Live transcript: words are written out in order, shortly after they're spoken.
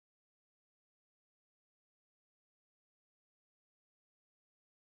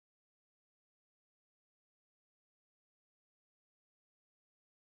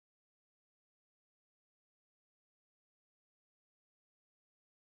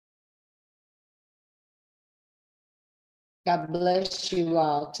God bless you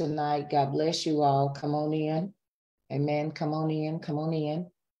all tonight. God bless you all. Come on in. Amen. Come on in. Come on in.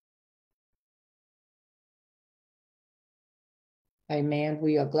 Amen.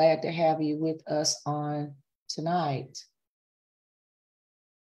 We are glad to have you with us on tonight.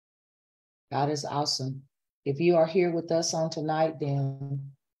 God is awesome. If you are here with us on tonight,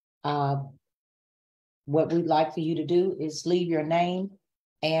 then what we'd like for you to do is leave your name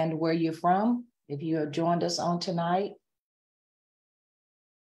and where you're from. If you have joined us on tonight,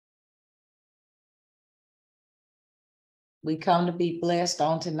 we come to be blessed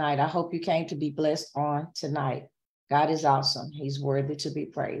on tonight. I hope you came to be blessed on tonight. God is awesome. He's worthy to be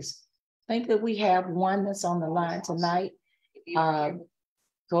praised. I think that we have one that's on the line tonight.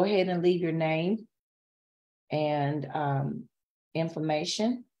 Go ahead and leave your name and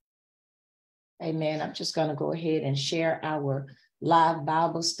information. Amen. I'm just going to go ahead and share our live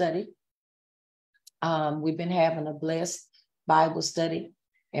Bible study. We've been having a blessed Bible study,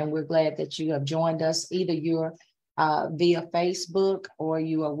 and we're glad that you have joined us. Either you're via Facebook, or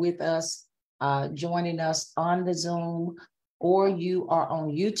you are with us, joining us on the Zoom, or you are on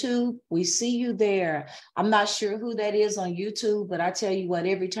YouTube. We see you there. I'm not sure who that is on YouTube, but I tell you what,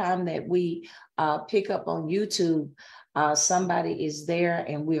 every time that we pick up on YouTube, somebody is there,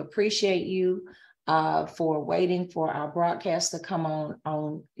 and we appreciate you for waiting for our broadcast to come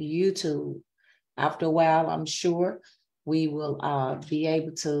on YouTube. After a while, I'm sure we will be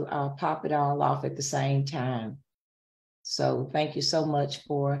able to pop it all off at the same time. So thank you so much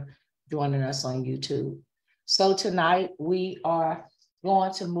for joining us on YouTube. So tonight we are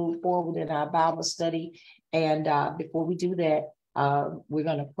going to move forward in our Bible study. And before we do that, we're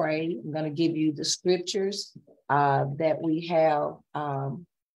going to pray. I'm going to give you the scriptures that we have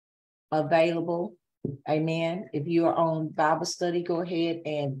available. Amen. If you are on Bible study, go ahead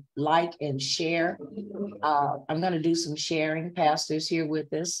and like and share. I'm going to do some sharing. Pastors here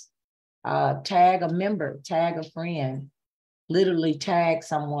with us. Tag a member, tag a friend, literally tag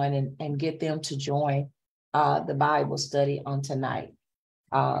someone and get them to join the Bible study on tonight.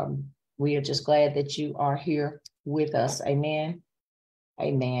 We are just glad that you are here with us. Amen.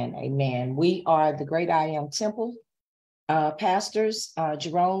 Amen. Amen. We are the Great I Am Temple pastors,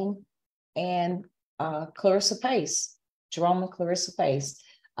 Jerome and Clarissa Pace. Jerome and Clarissa Pace.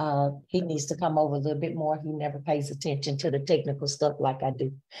 He needs to come over a little bit more. He never pays attention to the technical stuff like I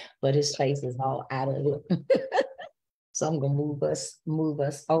do, but his face is all out of it. So I'm gonna move us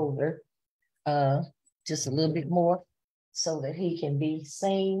over just a little bit more so that he can be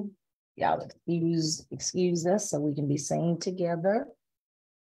seen. Y'all excuse us so we can be seen together.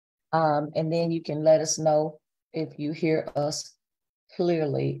 And then you can let us know if you hear us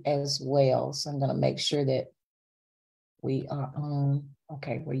clearly as well. So I'm gonna make sure that we are on,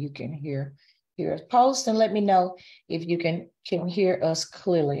 okay, where you can hear us. Post and let me know if you can hear us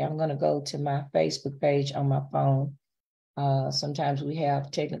clearly. I'm gonna go to my Facebook page on my phone. Sometimes we have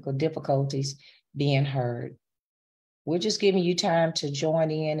technical difficulties being heard. We're just giving you time to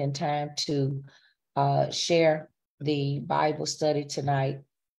join in and time to share the Bible study tonight.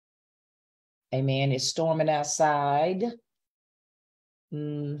 Amen. It's storming outside.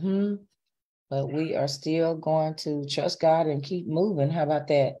 But we are still going to trust God and keep moving. How about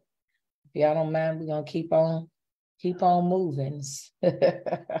that? If y'all don't mind, we're going to keep on moving.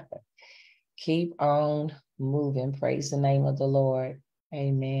 Keep on moving. Praise the name of the Lord.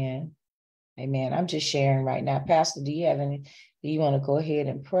 Amen. Amen. I'm just sharing right now. Pastor, do you want to go ahead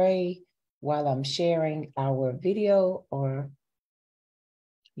and pray while I'm sharing our video, or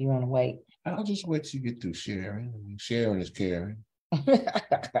you want to wait? I'll just wait till you get through sharing. Sharing is caring.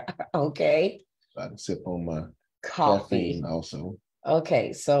 Okay. I can sip on my coffee also.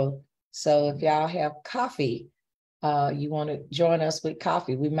 Okay, so if y'all have coffee, you want to join us with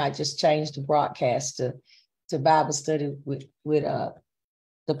coffee, we might just change the broadcast to Bible study with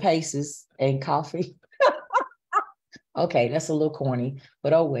the Paces and coffee. Okay, that's a little corny,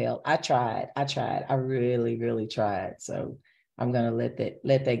 but oh well. I tried. I really, really tried. So I'm gonna let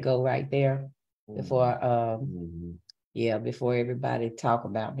that go right there before before everybody talk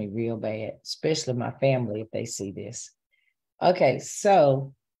about me real bad, especially my family if they see this. Okay,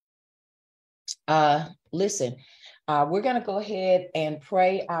 so listen, we're going to go ahead and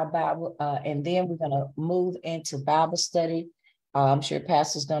pray our Bible, and then we're going to move into Bible study. I'm sure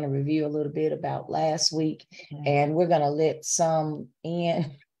Pastor's going to review a little bit about last week, and we're going to let some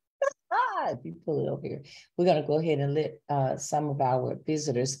in. If you pull it over here, we're going to go ahead and let some of our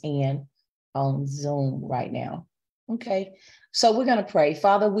visitors in on Zoom right now. Okay, so we're going to pray.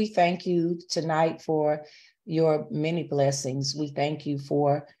 Father, we thank you tonight for your many blessings. We thank you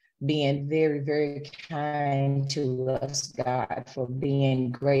for being very, very kind to us, God, for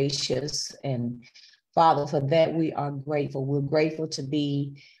being gracious. And Father, for that, we are grateful. We're grateful to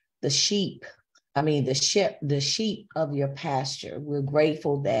be the sheep. The sheep of your pasture. We're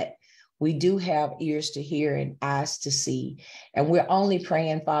grateful that we do have ears to hear and eyes to see. And we're only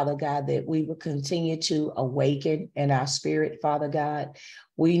praying, Father God, that we will continue to awaken in our spirit, Father God.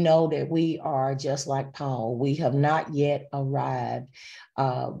 We know that we are just like Paul. We have not yet arrived.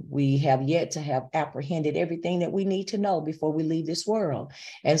 We have yet to have apprehended everything that we need to know before we leave this world.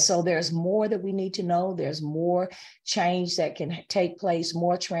 And so there's more that we need to know. There's more change that can take place,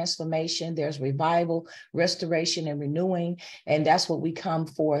 more transformation. There's revival, restoration, and renewing. And that's what we come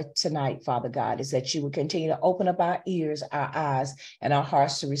for tonight, Father God, is that you will continue to open up our ears, our eyes, and our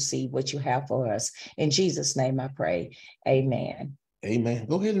hearts to receive what you have for us. In Jesus' name I pray. Amen. Amen.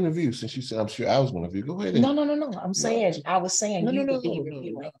 Go ahead and review, since you said I'm sure I was going to review. Go ahead. And, No. I was saying you would be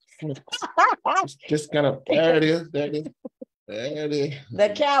reviewing. Just kind of, there it is. There it is. There it is. The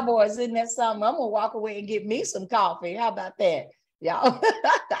Cowboys, isn't that something? I'm gonna walk away and get me some coffee. How about that, y'all?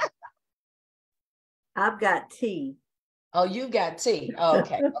 I've got tea. Oh, you got tea.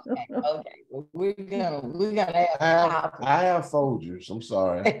 Okay. Well, we're gonna have I have Folgers. I'm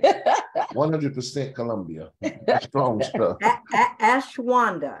sorry. 100% Columbia. Strong stuff.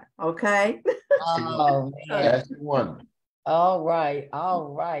 Ashwanda, okay? Oh man. Ashwanda. All right.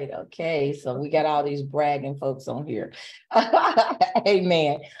 Okay. So we got all these bragging folks on here.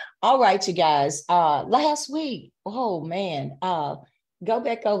 Amen. All right, you guys. Last week, oh man, go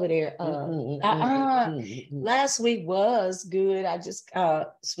back over there. Last week was good. I just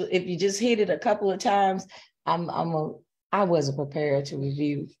if you just hit it a couple of times, I wasn't prepared to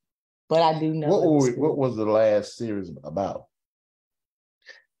review, but I do know. What was the last series about?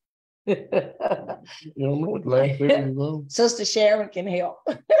 You don't know what the last series was? Sister Sharon can help.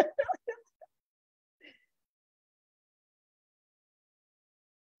 That's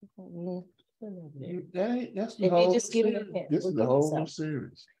the whole series. This is the whole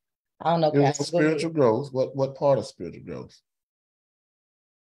series. I don't know. It was on spiritual growth. What part of spiritual growth?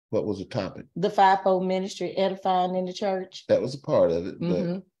 What was the topic? The fivefold ministry, edifying in the church. That was a part of it.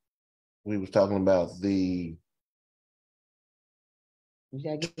 But we was talking about the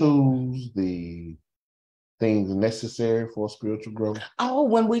tools, the things necessary for spiritual growth. Oh,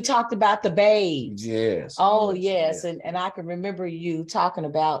 when we talked about the babes. Yes. Oh, yes. And I can remember you talking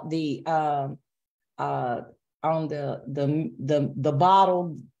about the on the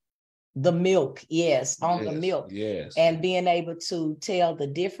bottle, the milk, yes, on the milk. Yes. And being able to tell the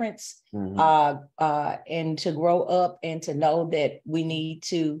difference and to grow up and to know that we need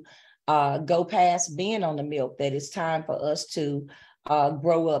to go past being on the milk, that it's time for us to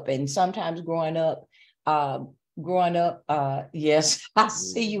grow up. And sometimes growing up, yes, I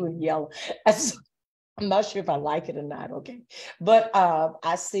see you in yellow. I'm not sure if I like it or not, okay. But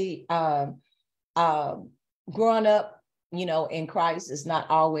I see growing up, in Christ is not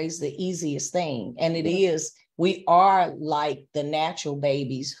always the easiest thing. And it is, we are like the natural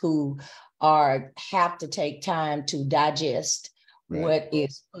babies who have to take time to digest what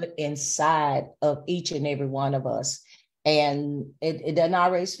is put inside of each and every one of us. And it doesn't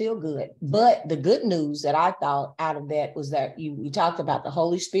always feel good. But the good news that I thought out of that was that you talked about the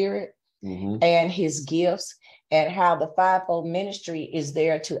Holy Spirit and his gifts, and how the fivefold ministry is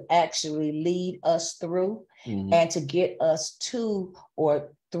there to actually lead us through and to get us to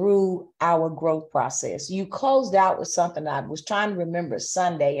or through our growth process. You closed out with something I was trying to remember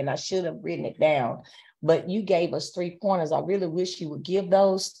Sunday, and I should have written it down, but you gave us 3 pointers. I really wish you would give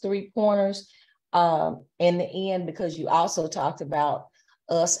those 3 pointers in the end, because you also talked about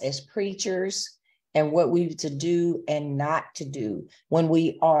us as preachers and what we to do and not to do when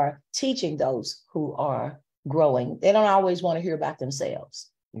we are teaching those who are growing. They don't always want to hear about themselves.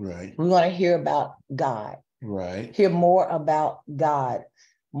 Right. We want to hear about God. Right. Hear more about God,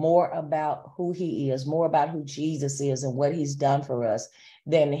 more about who he is, more about who Jesus is and what he's done for us,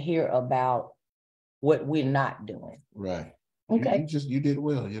 than hear about what we're not doing. Right. Okay. You did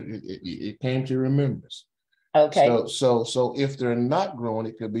well. It came to remembrance. Okay. So if they're not growing,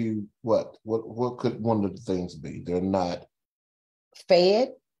 it could be what could one of the things be? They're not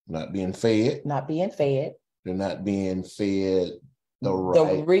fed. Not being fed. Not being fed. They're not being fed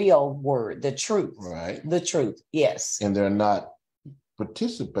the real word, the truth. Right. The truth. Yes. And they're not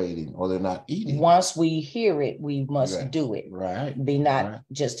participating, or they're not eating. Once we hear it, we must do it. Right. Be not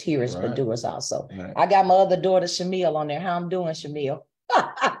just hearers, but doers also. Right. I got my other daughter, Shamil, on there. How I'm doing, Shamil?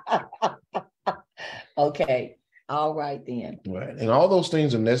 Okay. All right then. Right. And all those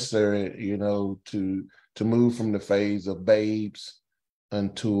things are necessary, to move from the phase of babes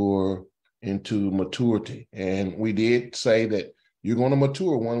into maturity. And we did say that you're going to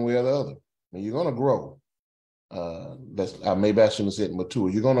mature one way or the other, and you're going to grow. Maybe I shouldn't have said mature.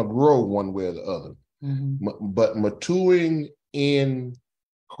 You're going to grow one way or the other. But maturing in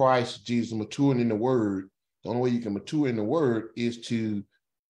Christ Jesus, maturing in the word, the only way you can mature in the word is to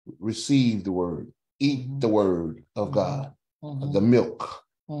receive the word, eat the word of God, the milk,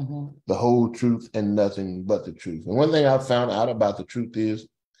 the whole truth and nothing but the truth. And one thing I found out about the truth is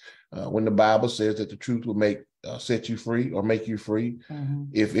when the Bible says that the truth will set you free or make you free,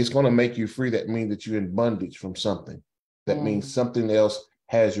 if it's going to make you free, that means that you're in bondage from something. That means something else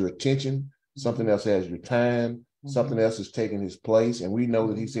has your attention, something else has your time, something else is taking his place. And we know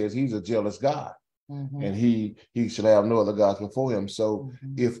that he says he's a jealous God. And he should have no other gods before him. So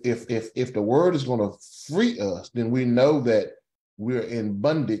if the word is going to free us, then we know that we're in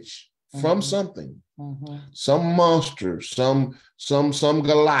bondage from something, some monster, some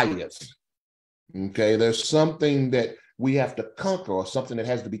Goliath. Okay, there's something that we have to conquer, or something that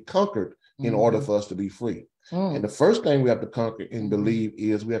has to be conquered in order for us to be free. And the first thing we have to conquer and believe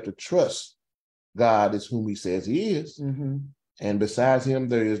is we have to trust God is whom he says he is. And besides him,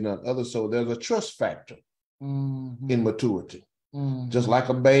 there is none other. So there's a trust factor in maturity. Just like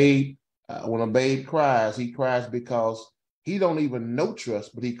a babe, when a babe cries, he cries because he don't even know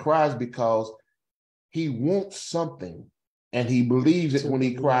trust, but he cries because he wants something, and he believes that when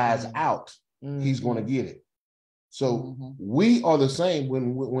he cries out, he's going to get it. So we are the same.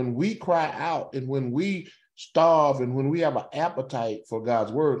 When we cry out, and when we starve, and when we have an appetite for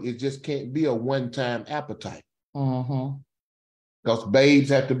God's word, it just can't be a one-time appetite. Because babes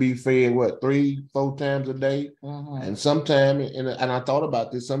have to be fed, 3-4 times a day? And sometimes, and I thought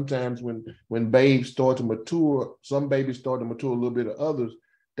about this, sometimes when babes start to mature, some babies start to mature a little bit of others,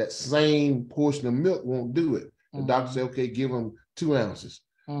 that same portion of milk won't do it. The doctor said, okay, give them 2 ounces.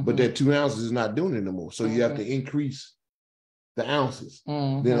 But that 2 ounces is not doing it anymore. So you have to increase the ounces.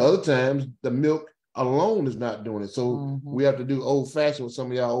 Then other times, the milk alone is not doing it. So we have to do old-fashioned with some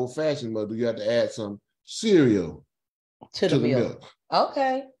of y'all old-fashioned mothers. You have to add some cereal to the milk.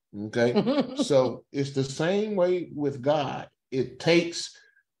 Okay. So it's the same way with God. It takes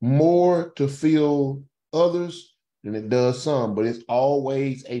more to fill others than it does some, but it's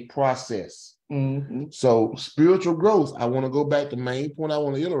always a process. So spiritual growth, I want to go back to the main point I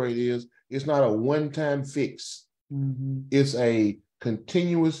want to iterate is it's not a one-time fix. It's a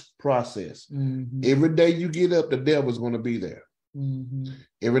continuous process. Every day you get up, the devil's going to be there.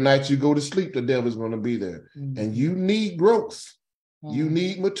 Every night you go to sleep, the devil's going to be there. And you need growth. You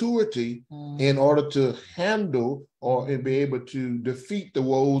need maturity in order to handle or be able to defeat the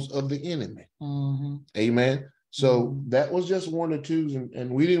woes of the enemy. Amen. So that was just 1 or 2, and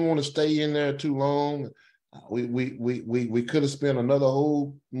we didn't want to stay in there too long. We could have spent another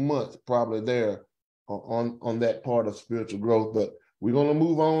whole month probably there on that part of spiritual growth, but we're going to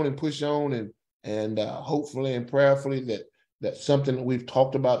move on and push on, and hopefully and prayerfully that something that we've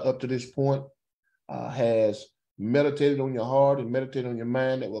talked about up to this point has meditated on your heart and meditated on your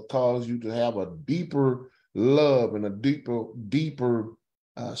mind, that will cause you to have a deeper love and a deeper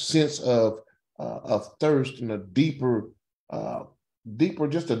sense of thirst, and a deeper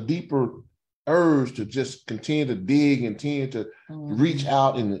urge to just continue to dig and continue to reach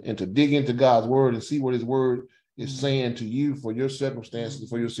out and to dig into God's word and see what his word is saying to you for your circumstances,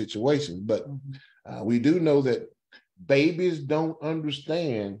 for your situation. But we do know that babies don't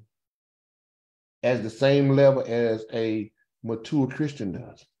understand at the same level as a mature Christian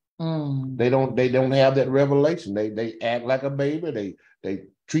does. They don't have that revelation. They act like a baby. They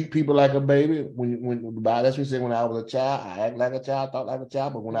treat people like a baby. When that's what he said, when I was a child, I act like a child, thought like a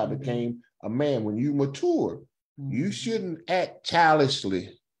child. But when I became a man, when you mature, you shouldn't act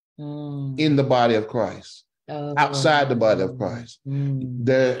childishly in the body of Christ, outside the body of Christ.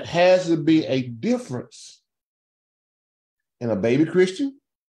 There has to be a difference in a baby Christian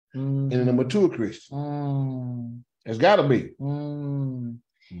and in a mature Christian. There's got to be. Can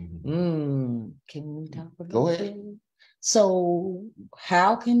we talk about Go ahead. that? So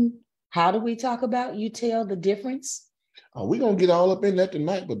how do we talk about, you tell the difference? We're gonna get all up in that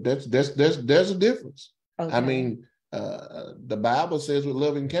tonight, but there's a difference. Okay. I mean, the Bible says, with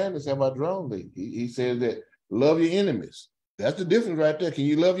loving kindness have I drawn thee. He says that love your enemies. That's the difference right there. Can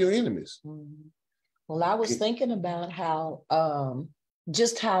you love your enemies? Well, I was thinking about how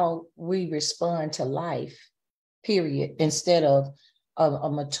just how we respond to life, period, instead of a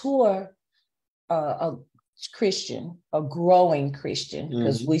mature a Christian, a growing Christian,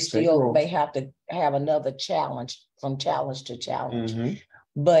 because we still may have to have another challenge, from challenge to challenge,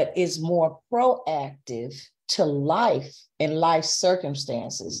 but it's more proactive to life and life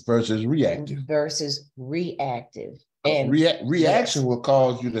circumstances versus reactive. And reaction will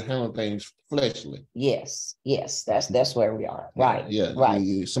cause you to handle things fleshly. Yes, that's where we are. Right. Yeah.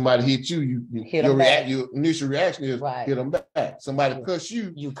 Right. Somebody hit you, hit your initial reaction is hit them back. Somebody cuss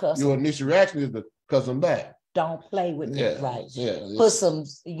you, cuss your initial reaction is to cuss them back. Don't play with me. Right. Yeah. Put some,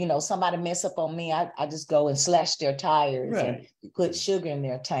 somebody mess up on me. I just go and slash their tires and put sugar in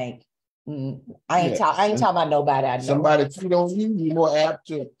their tank. I ain't talking about nobody I know. Somebody cheat on you, you're more apt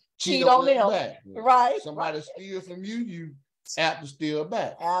to cheat on them back. Right. Somebody steal from you, you apt to steal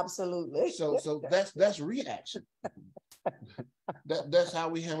back. Absolutely. So that's reaction. That's how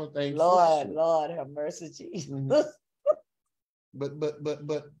we handle things. Lord have mercy, Jesus.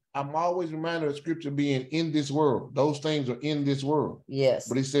 But I'm always reminded of scripture being in this world. Those things are in this world. Yes.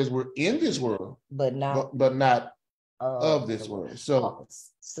 But he says we're in this world, but not of this world. So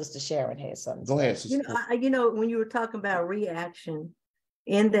Sister Sharon had something. Go ahead, Sister. When you were talking about reaction,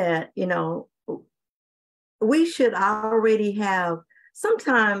 in that, we should already have,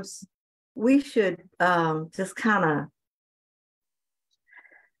 sometimes we should just kind of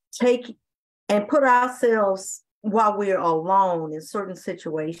take and put ourselves while we're alone in certain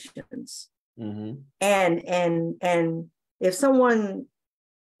situations. Mm-hmm. And if someone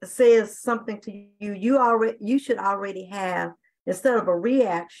says something to you, you should already have, instead of a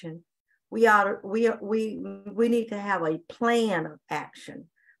reaction, we need to have a plan of action,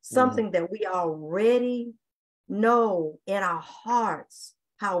 something that we already know in our hearts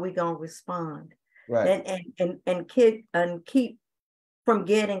how we're gonna respond, right? And keep from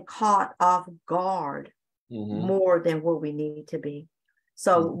getting caught off guard more than what we need to be.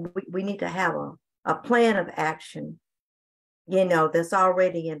 So we need to have a plan of action, that's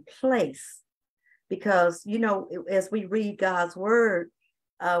already in place, because as we read God's word,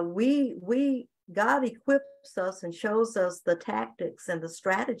 God equips us and shows us the tactics and the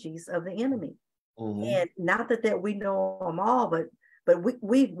strategies of the enemy. And not that we know them all, but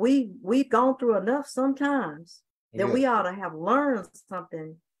we've gone through enough sometimes that we ought to have learned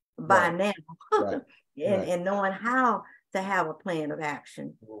something by now, and knowing how to have a plan of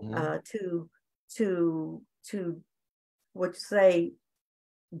action, to what you say,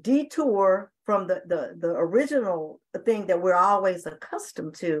 detour from the original thing that we're always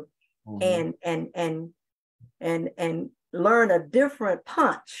accustomed to, and learn a different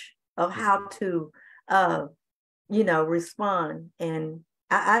punch of how to respond. And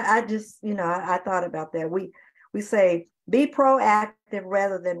I just I thought about that. We say be proactive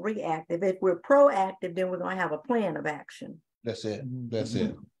rather than reactive. If we're proactive, then we're going to have a plan of action. That's it. And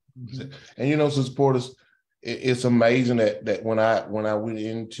Sister Portis, it's amazing that when I went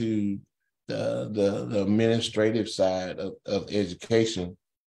into the administrative side of education,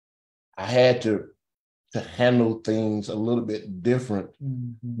 I had to handle things a little bit different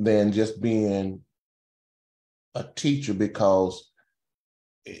than just being a teacher, because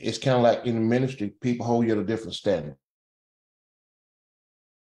it's kind of like in the ministry, people hold you at a different standard.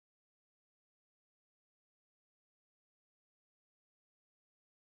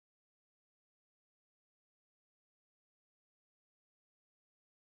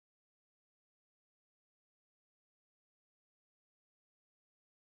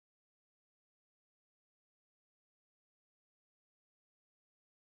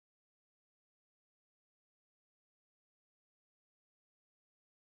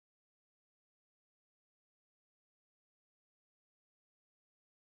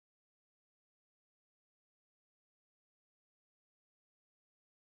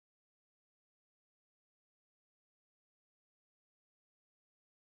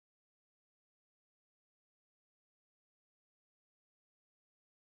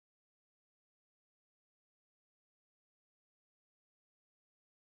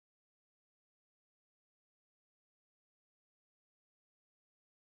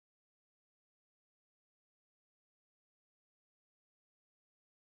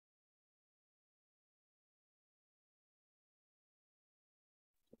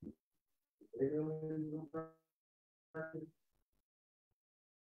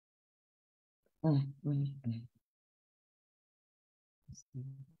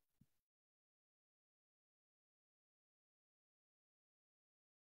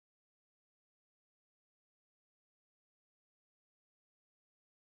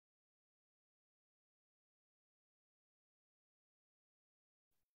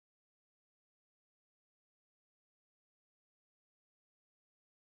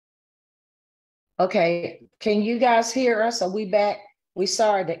 Okay, can you guys hear us? Are we back? We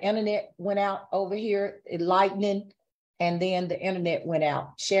sorry, the internet went out over here, lightning, and then the internet went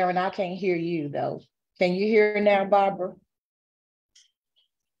out. Sharon, I can't hear you though. Can you hear now, Barbara?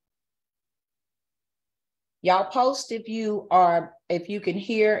 Y'all post if you can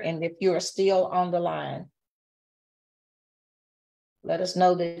hear and if you're still on the line. Let us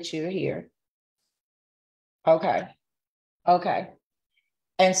know that you're here. Okay. Okay.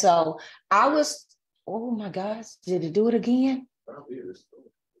 And so I was, oh my gosh, did it do it again?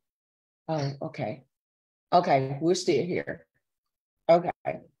 Oh, okay. Okay, we're still here. Okay.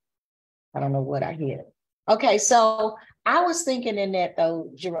 I don't know what I hit. Okay, so I was thinking in that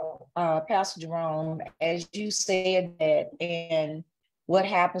though, Jerome, Pastor Jerome, as you said that, and what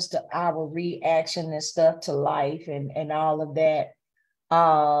happens to our reaction and stuff to life and all of that.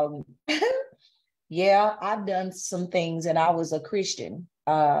 Yeah, I've done some things, and I was a Christian,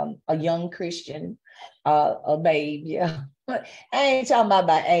 a young Christian, a babe. Yeah, I ain't talking about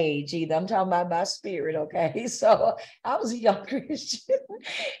my age either. I'm talking about my spirit. Okay, so I was a young Christian.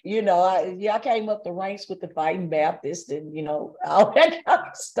 You know, I came up the ranks with the Fighting Baptist, and all that kind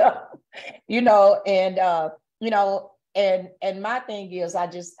of stuff. And my thing is, I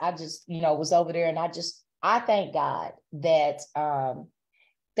just was over there, and I thank God that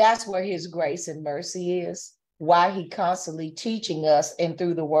that's where his grace and mercy is, why he constantly teaching us and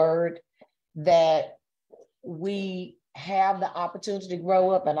through the word that we have the opportunity to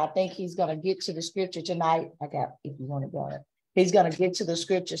grow up. And I think he's going to get to the scripture tonight. If you want to go ahead. He's going to get to the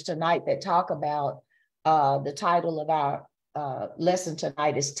scriptures tonight that talk about the title of our lesson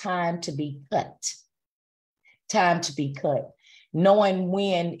tonight is Time to be Cut. Time to be cut. Knowing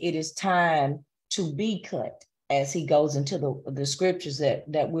when it is time to be cut. As he goes into the scriptures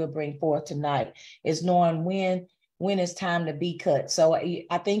that we'll bring forth tonight, is knowing when it's time to be cut. So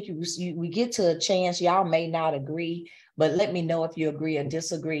I think we get to a chance, y'all may not agree, but let me know if you agree or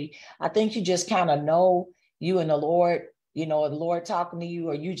disagree. I think you just kind of know, you and the Lord, the Lord talking to you,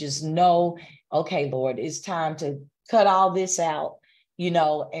 or you just know, okay, Lord, it's time to cut all this out,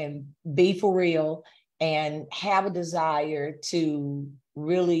 and be for real and have a desire to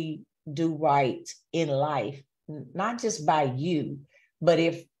really do right in life. Not just by you, but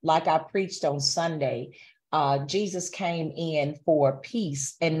if, like I preached on Sunday, Jesus came in for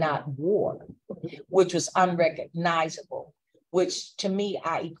peace and not war, which was unrecognizable, which to me,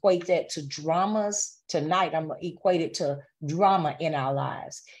 I equate that to dramas. Tonight, I'm going to equate it to drama in our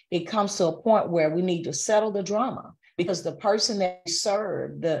lives. It comes to a point where we need to settle the drama, because the person that we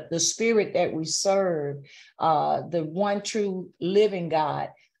serve, the spirit that we serve, the one true living God,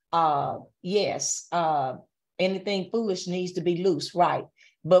 yes, anything foolish needs to be loose, right?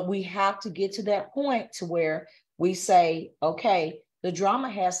 But we have to get to that point to where we say, okay, the drama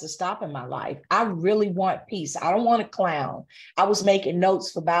has to stop in my life. I really want peace. I don't want to clown. I was making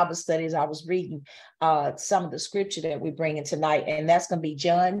notes for Bible studies. I was reading some of the scripture that we're bringing tonight, and that's going to be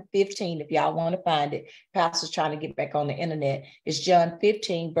John 15. If y'all want to find it, Pastor's trying to get back on the internet. It's John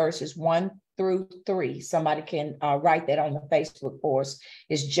 15, verses 1 through 3. Somebody can write that on the Facebook for us.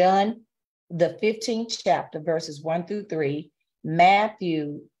 It's John the 15th chapter, verses 1 through 3,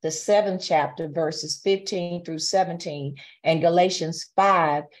 Matthew, the 7th chapter, verses 15 through 17, and Galatians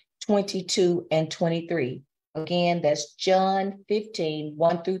 5, 22 and 23. Again, that's John 15,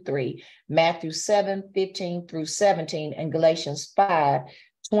 1 through 3, Matthew 7, 15 through 17, and Galatians 5,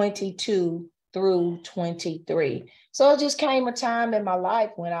 22 through 23. So it just came a time in my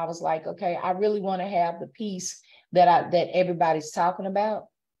life when I was like, okay, I really want to have the peace that everybody's talking about.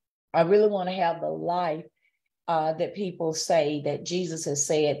 I really want to have the life that people say that Jesus has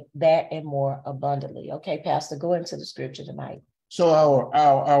said, that and more abundantly. Okay, Pastor, go into the scripture tonight. So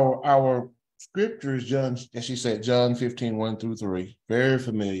our scripture is John, as she said, John 15, 1 through 3. Very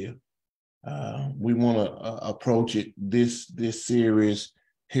familiar. We want to approach it, this series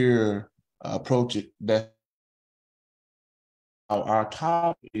here, approach it that our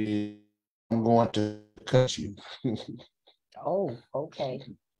topic is, I'm going to cut you. Oh, okay.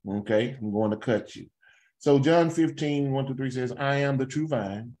 Okay, I'm going to cut you. So John 15, 1 through 3 says, I am the true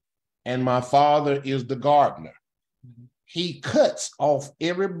vine, and my Father is the gardener. Mm-hmm. He cuts off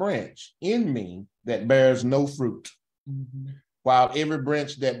every branch in me that bears no fruit. Mm-hmm. While every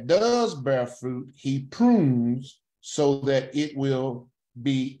branch that does bear fruit, he prunes so that it will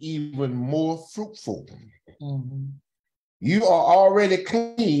be even more fruitful. Mm-hmm. You are already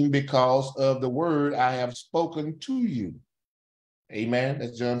clean because of the word I have spoken to you. Amen.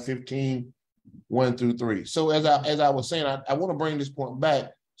 That's John 15, 1 through 3. So as I was saying, I want to bring this point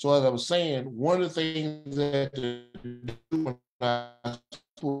back. So as I was saying, one of the things that to do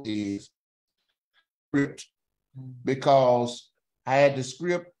is script, because I had the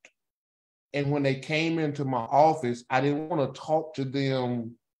script, and when they came into my office, I didn't want to talk to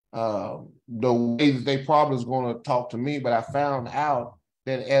them the way that they probably was going to talk to me, but I found out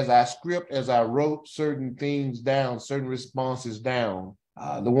that as I wrote certain things down, certain responses down,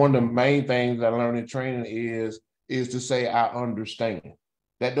 one of the main things I learned in training is to say, I understand.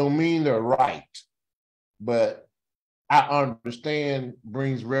 That don't mean they're right, but I understand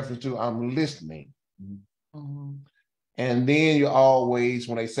brings reference to I'm listening. Mm-hmm. And then you always,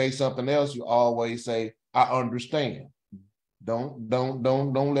 when they say something else, you always say, I understand. Don't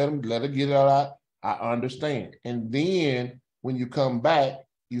let it get out. I understand. And then when you come back,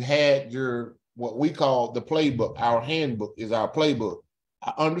 you had your, what we call the playbook. Our handbook is our playbook.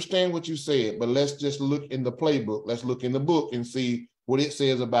 I understand what you said, but let's just look in the playbook. Let's look in the book and see what it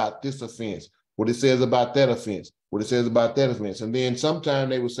says about this offense, what it says about that offense, what it says about that offense. And then sometimes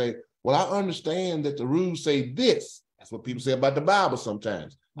they would say, well, I understand that the rules say this. That's what people say about the Bible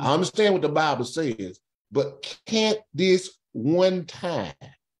sometimes. Mm-hmm. I understand what the Bible says, but can't this one time?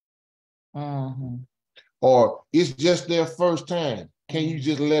 Mm-hmm. Or it's just their first time. Can you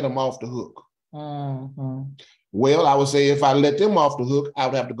just let them off the hook? Mm-hmm. Well, I would say if I let them off the hook, I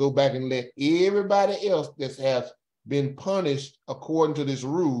would have to go back and let everybody else that has been punished according to this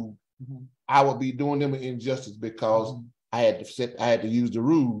rule, mm-hmm. I would be doing them an injustice because mm-hmm. I had to use the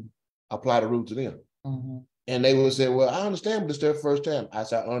rule, apply the rule to them. Mm-hmm. And they would say, well, I understand, but it's their first time. I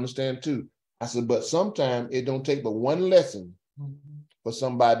said, I understand too. I said, but sometimes it don't take but one lesson mm-hmm. for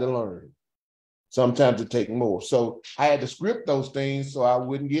somebody to learn. Sometimes it takes more. So I had to script those things so I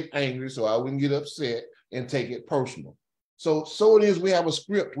wouldn't get angry, so I wouldn't get upset and take it personal. So it is, we have a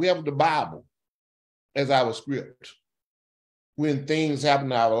script. We have the Bible as our script. When things happen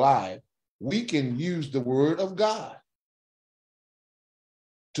in our life, we can use the word of God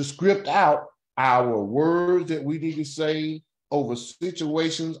to script out our words that we need to say over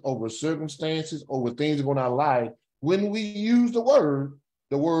situations, over circumstances, over things going on in our life. When we use the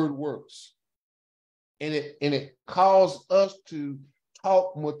word works. And it calls us to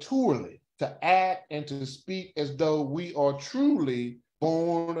talk maturely, to act and to speak as though we are truly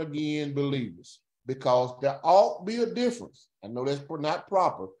born again believers, because there ought be a difference. I know that's not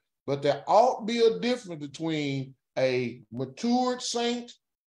proper, but there ought be a difference between a matured saint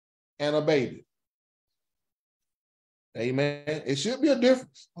and a baby. Amen. It should be a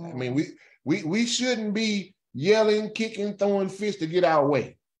difference. I mean, we shouldn't be yelling, kicking, throwing fists to get our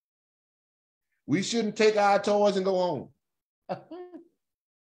way. We shouldn't take our toys and go home.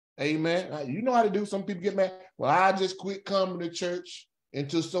 Amen. You know how to do. Some people get mad. Well, I just quit coming to church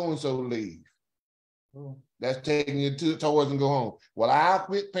until so-and-so leave. That's taking your toys and go home. Well, I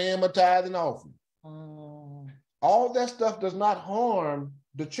quit paying my tithe and offering. All that stuff does not harm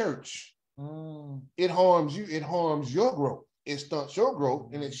the church. It harms you. It harms your growth. It stunts your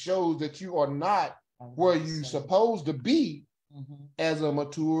growth, and it shows that you are not where you're supposed to be as a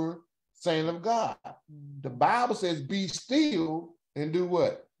mature saint of God. The Bible says, be still and do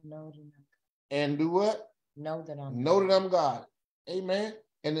what? Know that and do what? Know that I'm God. Amen.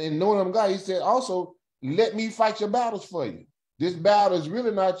 And in knowing I'm God, he said also, let me fight your battles for you. This battle is really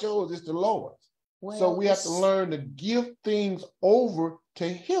not yours, it's the Lord's. Well, so we have to learn to give things over to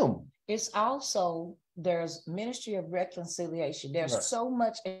him. It's also, there's ministry of reconciliation. There's right. So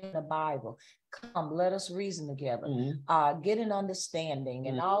much in the Bible. Come, let us reason together. Get an understanding,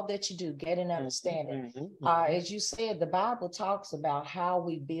 and all that you do, get an understanding. As you said, the Bible talks about how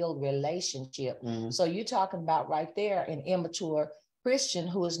we build relationship. So you're talking about right there an immature Christian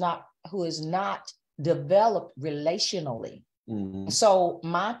who is not developed relationally. So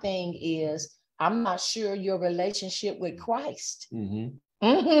my thing is, I'm not sure your relationship with Christ.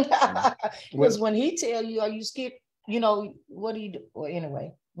 Because when he tell you, are you scared? You know, what do you do? Well,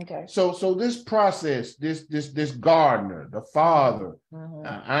 anyway. Okay. So this process, this gardener, the father,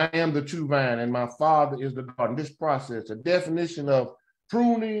 I am the true vine and my father is the gardener. This process, a definition of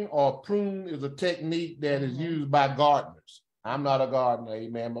pruning or prune is a technique that is used by gardeners. I'm not a gardener,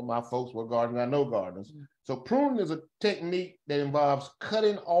 amen, but my folks were gardeners. I know gardeners. So pruning is a technique that involves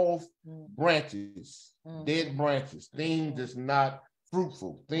cutting off branches, dead branches, things that's not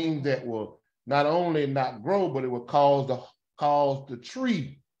fruitful, things that will not only not grow, but it will cause the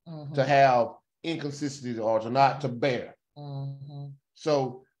tree to have inconsistencies or to bear.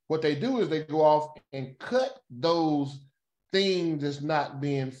 So what they do is they go off and cut those things that's not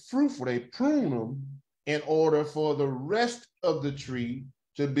being fruitful. They prune them in order for the rest of the tree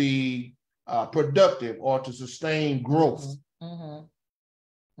to be productive or to sustain growth.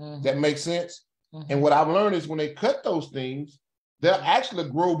 That makes sense? And what I've learned is when they cut those things, they'll actually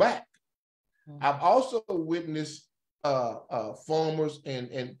grow back. I've also witnessed farmers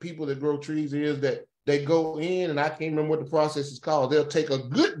and people that grow trees is that they go in, and I can't remember what the process is called. They'll take a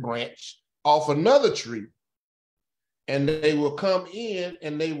good branch off another tree, and they will come in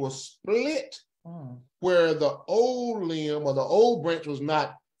and they will split where the old limb or the old branch was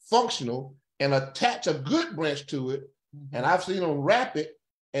not functional and attach a good branch to it. And I've seen them wrap it,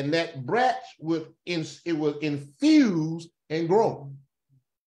 and that branch would infuse and grow.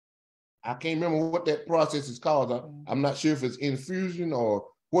 I can't remember what that process is called. I'm not sure if it's infusion or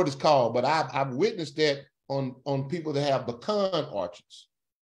what it's called, but I've witnessed that on people that have pecan orchards.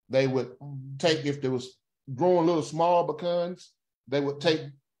 They would take, if there was growing little small pecans, they would take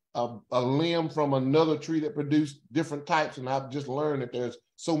a limb from another tree that produced different types. And I've just learned that there's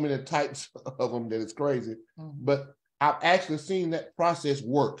so many types of them that it's crazy. But I've actually seen that process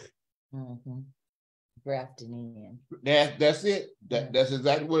work. Grafting in. That's it. That's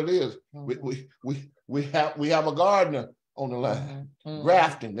exactly what it is. We have a gardener on the line.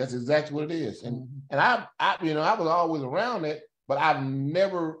 Grafting. That's exactly what it is. And I was always around it, but I've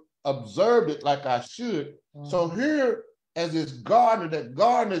never observed it like I should. So here, as this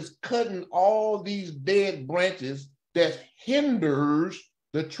gardener is cutting all these dead branches that hinders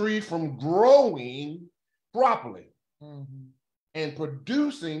the tree from growing properly and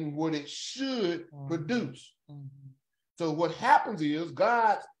producing what it should produce. So what happens is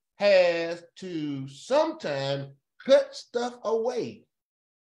God has to sometimes cut stuff away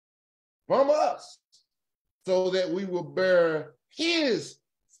from us so that we will bear his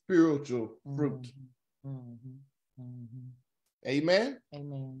spiritual fruit. Amen.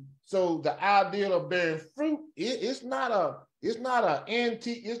 Amen. So the idea of bearing fruit, it's not an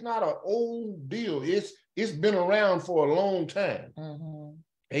antique, it's not an old deal. It's been around for a long time.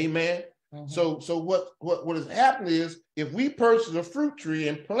 Amen. So what has happened is, if we purchase a fruit tree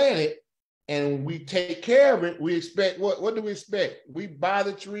and plant it and we take care of it, we expect what do we expect? We buy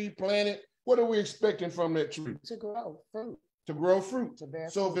the tree, plant it. What are we expecting from that tree? To grow fruit. To grow fruit. To bear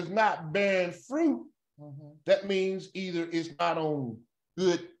so fruit. If it's not bearing fruit, that means either it's not on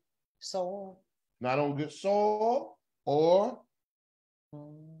good soil, or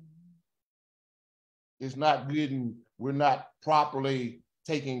it's not good and we're not properly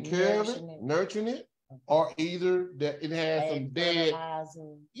taking care of it, nurturing it, or either that it has some dead.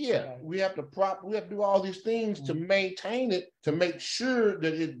 We have to do all these things to maintain it, to make sure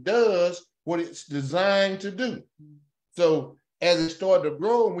that it does what it's designed to do. So as it started to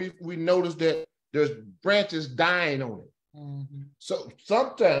grow, we noticed that there's branches dying on it. So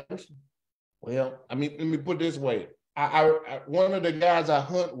sometimes, let me put it this way. I one of the guys I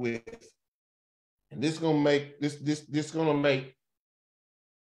hunt with, and this gonna make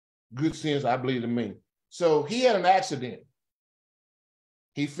good sense, I believe, to me. So he had an accident.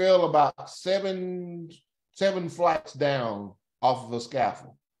 He fell about seven flights down off of a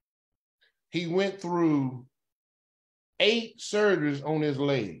scaffold. He went through 8 surgeries on his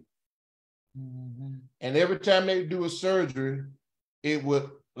leg. And every time they do a surgery, it would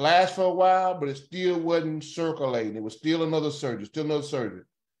last for a while, but it still wasn't circulating. It was still another surgery,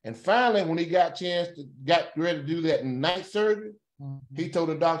 And finally, when he got ready to do that 9th surgery, he told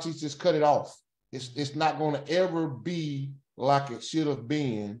the doctor, he just cut it off. It's not going to ever be like it should have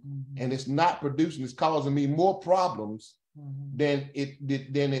been, and it's not producing. It's causing me more problems than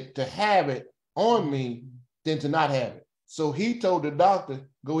it to have it on me than to not have it. So he told the doctor,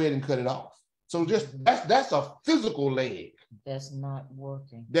 go ahead and cut it off. So that's a physical leg. That's not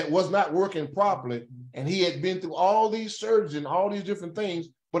working. That was not working properly. And he had been through all these surgeries and all these different things,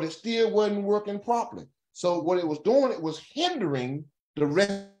 but it still wasn't working properly. So what it was doing, it was hindering the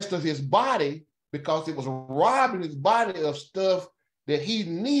rest of his body, because it was robbing his body of stuff that he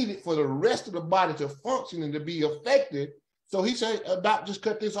needed for the rest of the body to function and to be effective. So he said, Doc, just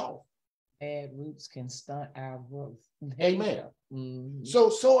cut this off. Bad roots can stunt our growth. Amen.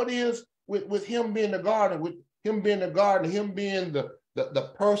 So it is with him being the gardener, him being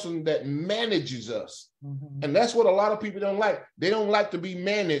the person that manages us. And that's what a lot of people don't like. They don't like to be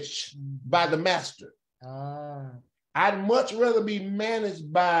managed by the master. I'd much rather be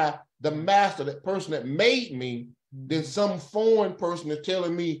managed by the master, that person that made me, than some foreign person that's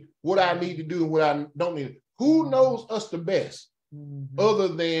telling me what I need to do and what I don't need. Who knows us the best other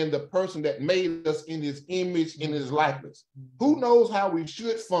than the person that made us in his image, in his likeness? Who knows how we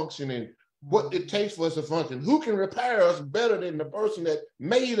should function and what it takes for us to function? Who can repair us better than the person that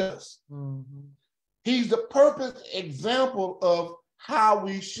made us? He's the perfect example of how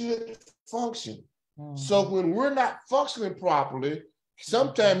we should function. So when we're not functioning properly,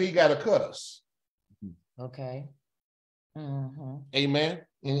 sometimes he got to cut us. Okay. Amen.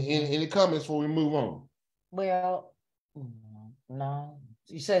 Any comments before we move on? Well, no.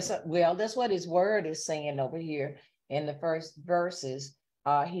 You said so, well, that's what his word is saying over here in the first verses.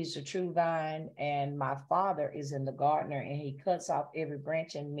 He's the true vine, and my Father is in the gardener, and he cuts off every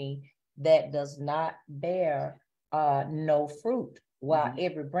branch in me that does not bear no fruit, while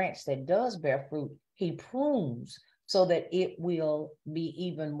every branch that does bear fruit, he prunes so that it will be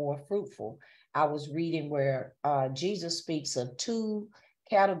even more fruitful. I was reading where Jesus speaks of two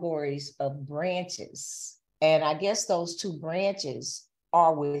categories of branches, and I guess those two branches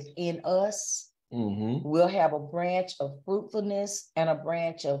are within us. We'll have a branch of fruitfulness and a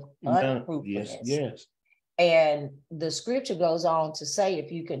branch of unfruitfulness. Yes. And the scripture goes on to say,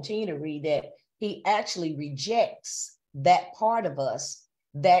 if you continue to read that, he actually rejects that part of us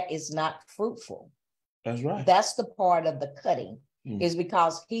that is not fruitful. That's right. That's the part of the cutting, is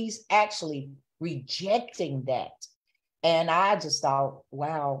because he's actually rejecting that. And I just thought,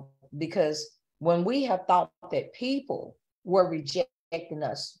 wow, because when we have thought that people were rejecting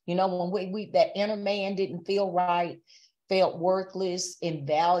us, you know, when we that inner man didn't feel right, felt worthless,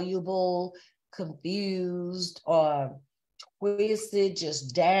 invaluable, confused, or twisted,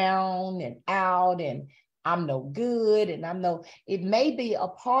 just down and out, and I'm no good, and it may be a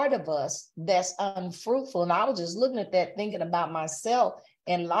part of us that's unfruitful. And I was just looking at that, thinking about myself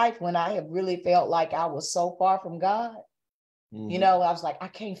in life when I have really felt like I was so far from God. You know, I was like, I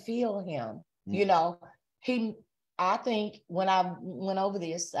can't feel him. You know, I think when I went over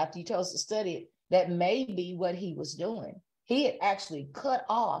this, after you told us to study it, that may be what he was doing. He had actually cut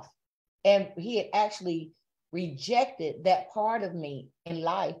off, and he had actually rejected that part of me in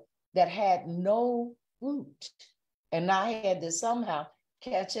life that had no fruit. And I had to somehow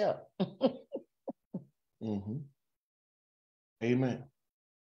catch up. Amen.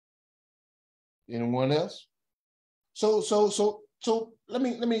 Anyone else? So let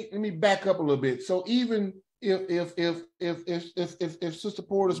me back up a little bit. So even if Sister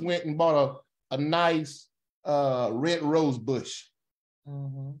Portis went and bought a nice red rose bush,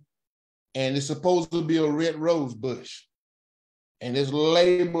 and it's supposed to be a red rose bush, and it's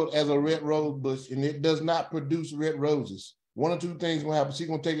labeled as a red rose bush, and it does not produce red roses, one or two things will happen. She's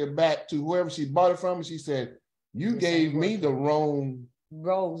gonna take it back to whoever she bought it from, and she said, "You gave me the wrong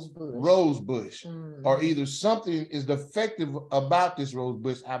rose bush, or either something is defective about this rose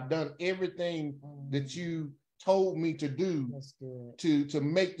bush. I've done everything that you told me to do to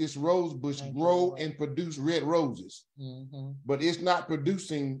make this rose bush grow and produce red roses, but it's not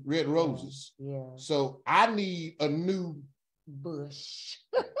producing red roses. So I need a new bush.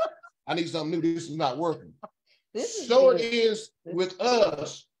 I need something new. This is not working." So it is with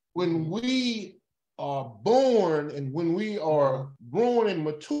us when we are born and when we are growing and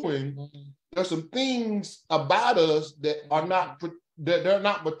maturing. There's some things about us that are not, that they're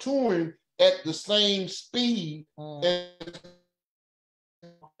not maturing at the same speed to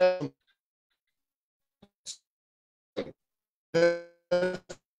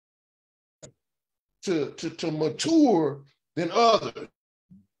mature than others.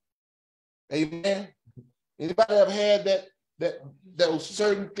 Amen. Anybody ever had that those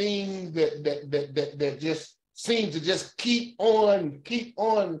certain things that just seem to just keep on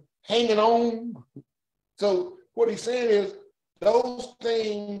hanging on? So what he's saying is those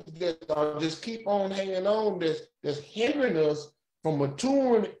things that are just keep on hanging on, that's hindering us from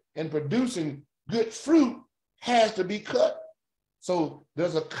maturing and producing good fruit, has to be cut. So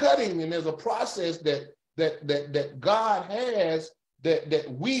there's a cutting and there's a process that God has that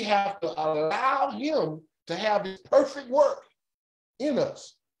we have to allow him to have his perfect work in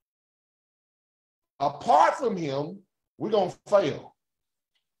us. Apart from him, we're going to fail.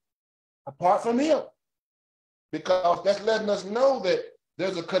 Apart from him. Because that's letting us know that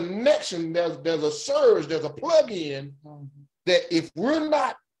there's a connection, there's a surge, there's a plug-in, that if we're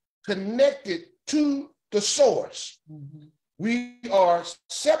not connected to the source, we are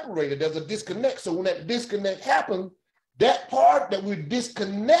separated. There's a disconnect. So when that disconnect happens, that part that we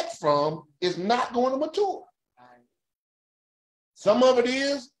disconnect from is not going to mature. Some of it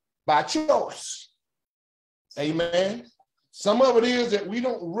is by choice. Amen. Some of it is that we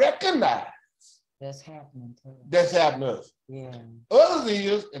don't recognize that's happening to us. That's happening to us. Yeah. Others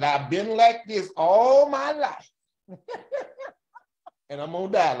is, and I've been like this all my life. And I'm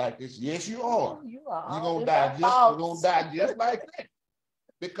gonna die like this. Yes, you are. You're gonna die just like that.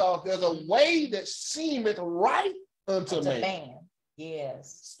 Because there's a way that seemeth right unto man.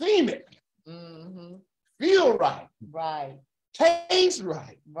 Yes. Seemeth. Feel right. Right. Taste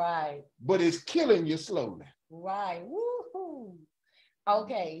right. Right. But it's killing you slowly. Right. Woohoo.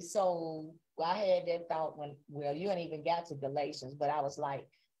 Okay, so I had that thought when, well, you ain't even got to Galatians, but I was like,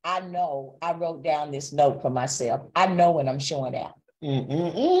 I know, I wrote down this note for myself. I know when I'm showing out.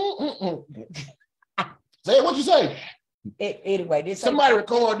 Say what you say. Anyway, this somebody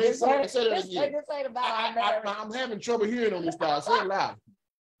record this. This ain't about I'm having trouble hearing on this style. Say it loud.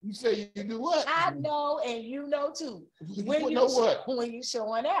 You say you do what? I know, and you know too. When you know what? When you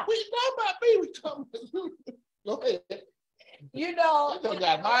showing out. We talking about me. We talking about you. Go ahead. You know. I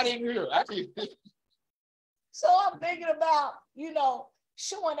got hot in here. So I'm thinking about,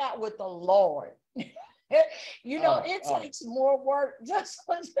 showing out with the Lord. It takes more work, just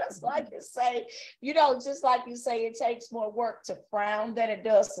like you say, just like you say, it takes more work to frown than it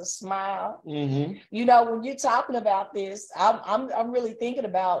does to smile. Mm-hmm. When you're talking about this, I'm really thinking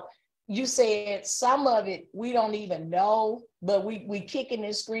about, you said some of it we don't even know, but we kicking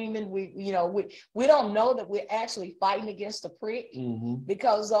and screaming. We don't know that we're actually fighting against the prick,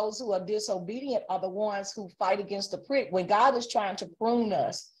 because those who are disobedient are the ones who fight against the prick. When God is trying to prune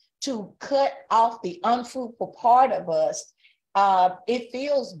us, to cut off the unfruitful part of us, it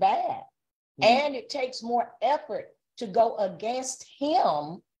feels bad. And it takes more effort to go against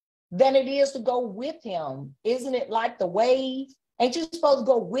him than it is to go with him. Isn't it like the wave? Ain't you supposed to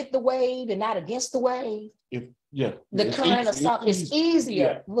go with the wave and not against the wave? The current of something is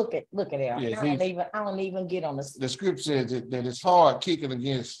easier. Yeah. Look at it. I don't even get on the script says that it's hard kicking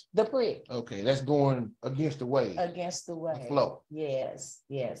against the prick. Okay, that's going against the wave. Against the wave. The flow. Yes.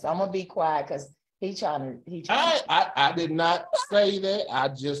 I'm gonna be quiet because he trying to. I did not say that. I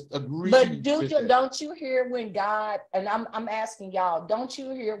just agree. But don't you hear when God, and I'm asking y'all, don't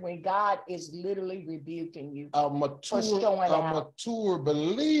you hear when God is literally rebuking you? A mature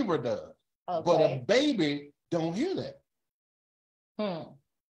believer does. Okay. But a baby don't hear that.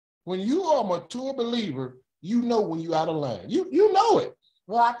 When you are a mature believer, you know when you're out of line. You know it.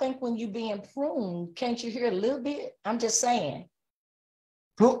 Well, I think when you're being pruned, can't you hear a little bit? I'm just saying.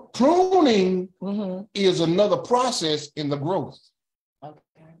 Pruning is another process in the growth.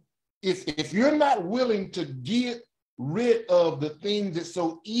 Okay. If you're not willing to get rid of the things that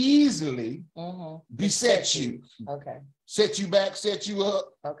so easily beset you, set you back, set you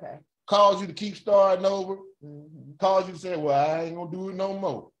up, cause you to keep starting over, cause you to say, well, I ain't gonna do it no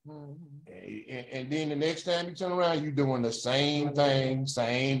more. And then the next time you turn around, you're doing the same thing. I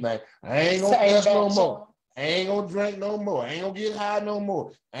ain't gonna cuss no more. I ain't gonna drink no more. I ain't gonna get high no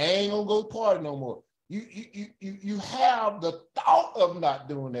more. I ain't gonna go party no more. You have the thought of not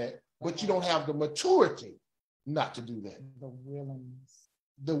doing that, but you don't have the maturity not to do that.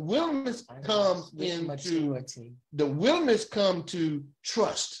 The willingness comes into maturity. The willingness comes to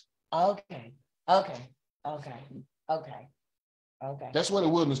trust. Okay. That's where the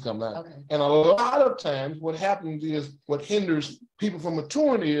willingness comes out. Okay. And a lot of times what happens is, what hinders people from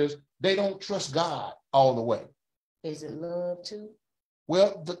maturing is they don't trust God all the way. Is it love too?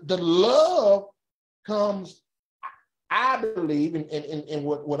 Well, the love comes, I believe, and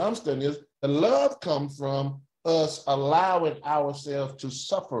what I'm studying is, the love comes from us allowing ourselves to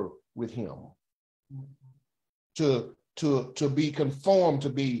suffer with him, to be conformed, to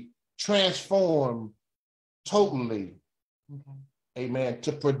be transformed totally. Amen.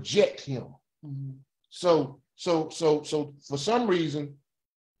 To project him. So for some reason,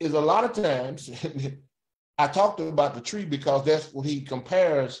 is a lot of times, I talked about the tree because that's what he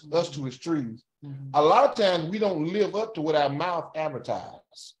compares us to, his trees. A lot of times we don't live up to what our mouth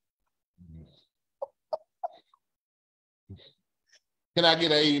advertises. Can I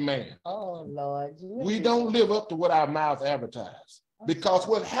get an amen? Oh, Lord. We don't live up to what our mouth advertises. Because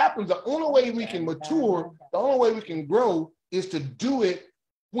what happens, the only way we can mature, the only way we can grow is to do it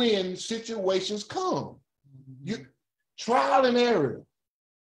when situations come. Trial and error.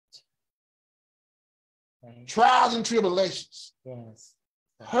 Trials and tribulations. Yes.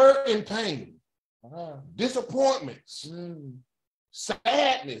 Hurt and pain. Disappointments.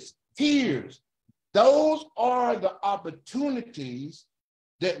 Sadness. Tears. Those are the opportunities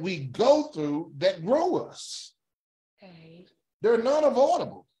that we go through that grow us. Okay. They're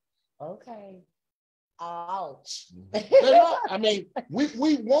non-avoidable. Okay. Ouch. They're not. I mean,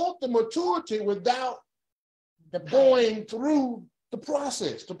 we want the maturity without going through the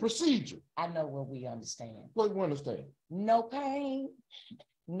process, the procedure. I know what we understand. What do we understand? No pain,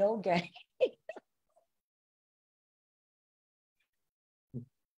 no gain.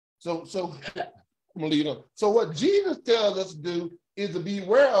 So I'm gonna leave it on. So what Jesus tells us to do is to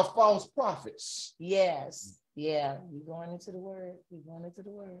beware of false prophets. Yes. Yeah. You're going into the word.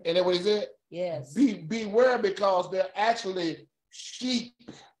 And that what he said? Yes. Beware, because they're actually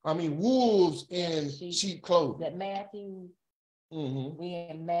wolves in sheep clothing. That Matthew. We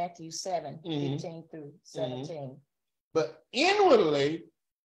in Matthew 7, 15 through 17. But inwardly,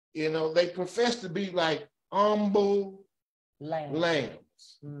 they profess to be like humble,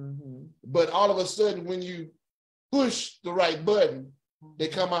 lambs. But all of a sudden, when you push the right button, they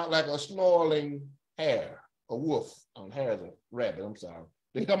come out like a snarling hare, a wolf. Hare is a rabbit, I'm sorry.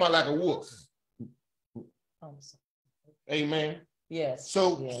 They come out like a wolf. Amen. Yes.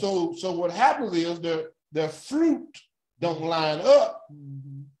 So what happens is their fruit don't line up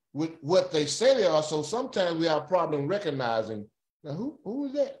with what they say they are. So sometimes we have a problem recognizing, now who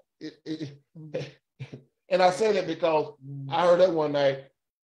is that? And I say that because I heard that one night,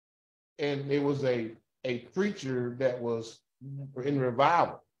 and it was a preacher that was in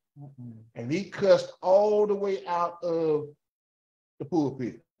revival, and he cussed all the way out of the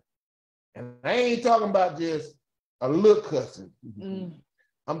pulpit. And I ain't talking about just a little cussing.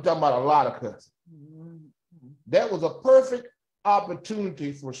 I'm talking about a lot of cussing. That was a perfect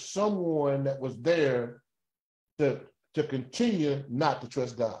opportunity for someone that was there to continue not to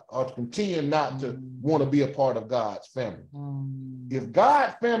trust God, or to continue not to want to be a part of God's family. If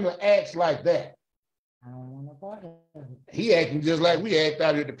God's family acts like that, I don't want no part of it. He acting just like we act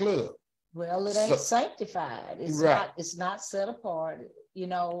out at the club. Well, it ain't sanctified. It's right. It's not set apart. You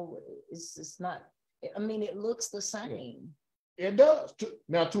know, it's not. I mean, it looks the same. It does.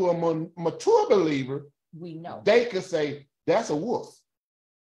 Now, to a mature believer, we know they could say that's a wolf.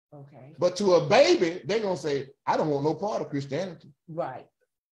 Okay. But to a baby, they're gonna say, I don't want no part of Christianity. Right.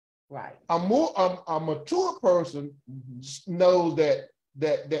 Right. A mature person knows that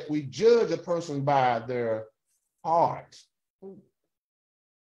we judge a person by their heart.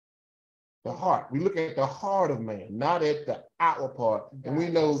 The heart. We look at the heart of man, not at the outward part. And we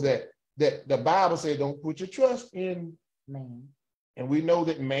know that the Bible says don't put your trust in man. And we know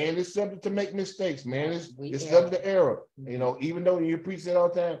that man is subject to make mistakes. Man is subject to error. You know, even though you preach it all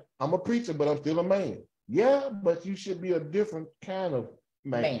the time, I'm a preacher, but I'm still a man. Yeah, but you should be a different kind of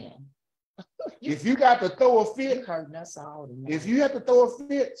man. If you got to throw a fit, if you have to throw a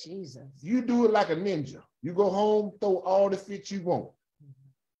fit, Jesus, you do it like a ninja. You go home, throw all the fits you want.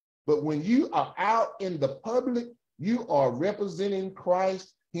 But when you are out in the public, you are representing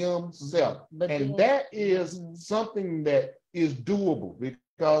Christ himself. And that is something that is doable,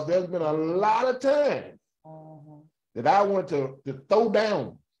 because there's been a lot of times that I want to throw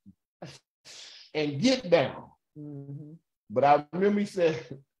down and get down. But I remember he said,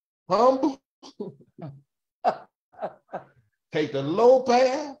 humble, take the low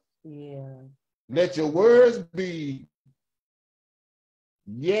path, let your words be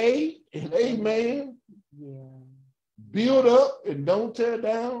yea and amen. Build up and don't tear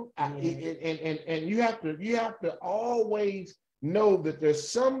down. And you have to always know that there's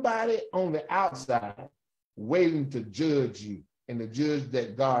somebody on the outside waiting to judge you and to judge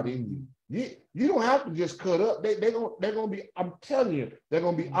that God in you. You don't have to just cut up. They're gonna be, I'm telling you, they're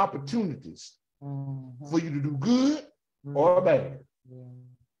gonna be opportunities for you to do good or bad.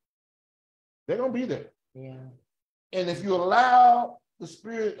 They're gonna be there. And if you allow the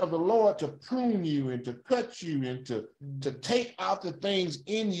Spirit of the Lord to prune you and to cut you and to take out the things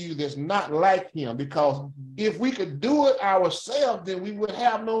in you that's not like him, because if we could do it ourselves, then we would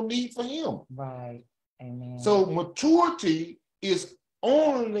have no need for him. Right. Amen. So maturity is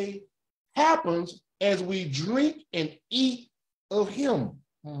only happens as we drink and eat of him.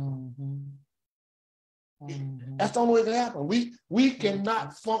 That's the only way it can happen. We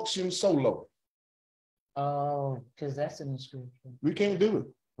cannot function solo. Oh, because that's in the scripture. We can't do it.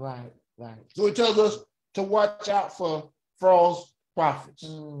 Right. So it tells us to watch out for false prophets.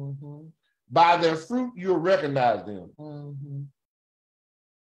 By their fruit, you'll recognize them.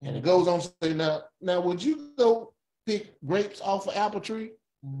 And it goes on to say, now would you go pick grapes off an apple tree?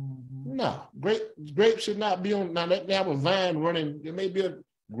 No, grapes should not be on. Now they have a vine running. There may be a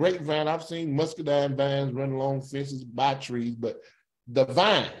grapevine. I've seen muscadine vines running along fences by trees, but the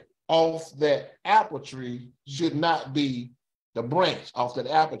vine off that apple tree should not be, the branch off that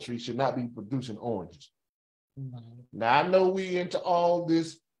apple tree should not be producing oranges. Now I know we into all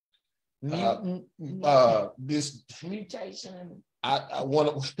this this mutation. I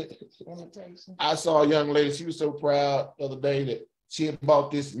want to. I saw a young lady. She was so proud the other day that she had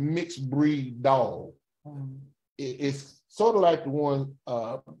bought this mixed breed dog. It's sort of like the one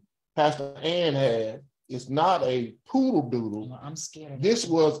Pastor Ann had. It's not a poodle doodle. Well, I'm scared. This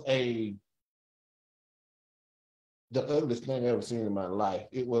was the ugliest thing I've ever seen in my life.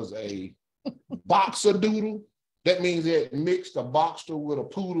 It was a boxer doodle. That means it mixed a boxer with a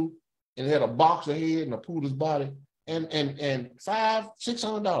poodle, and it had a boxer head and a poodle's body, and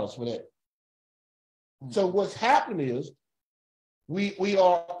 $500-600 for that. So what's happened is we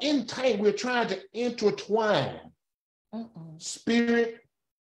are entangled. We're trying to intertwine spirit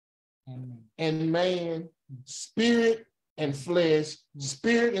and man, spirit and flesh,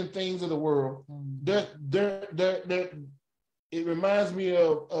 spirit and things of the world. It reminds me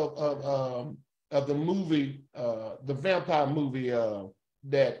of the movie, the vampire movie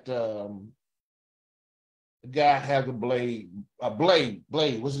that the guy has a blade.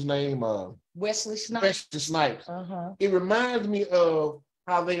 What's his name? Wesley Snipes. Wesley Snipes. It reminds me of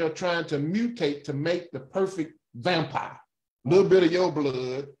how they are trying to mutate to make the perfect vampire. A little bit of your blood,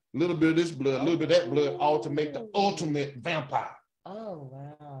 a little bit of this blood, a little bit of that blood, all to make the ultimate vampire. Oh,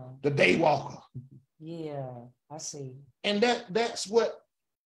 wow. The Daywalker. Yeah, I see. And that's what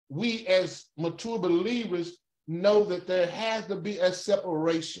we as mature believers know, that there has to be a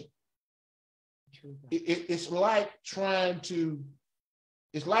separation. It's like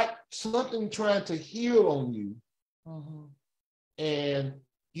something trying to heal on you. And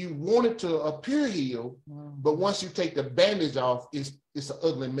you want it to appear healed, but once you take the bandage off, it's an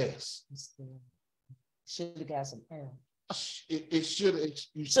ugly mess. Should have got some hair. It should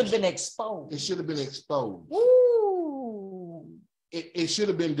have been exposed. It should have been exposed. Ooh. It should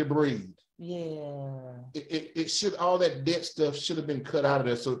have been debris. Yeah. It should, all that dead stuff should have been cut out of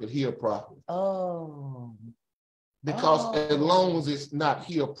there so it could heal properly. Oh. Because as long as it's not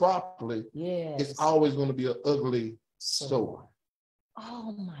healed properly, it's always going to be an ugly sore.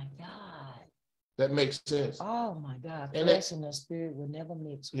 Oh my God. That makes sense. Oh my God. Flesh and the spirit will never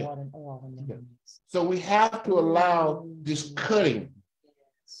mix. Water and oil will never mix. So we have to allow this cutting.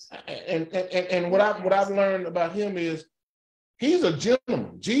 And what I've learned about him is he's a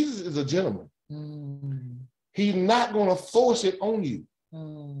gentleman. Jesus is a gentleman. He's not going to force it on you.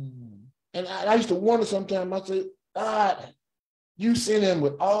 And I used to wonder sometimes, I said, God, you send him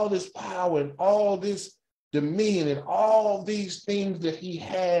with all this power and all this dominion and all these things that he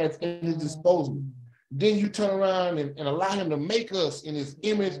has at his disposal. Then you turn around and allow him to make us in his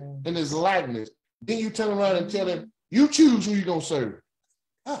image and his likeness. Then you turn around and tell him, you choose who you're going to serve.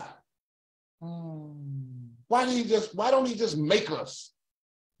 Why don't he just make us?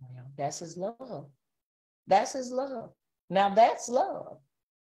 That's his love. That's his love. Now that's love.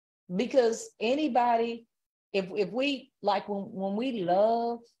 Because anybody, if we, like when we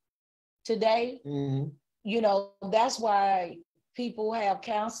love today, you know, that's why people have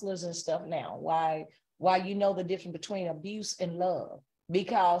counselors and stuff now. Why you know the difference between abuse and love,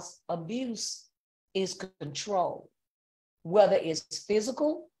 because abuse is control, whether it's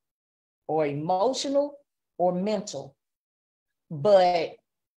physical or emotional or mental.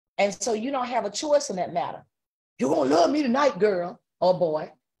 And so you don't have a choice in that matter. You're gonna love me tonight, girl or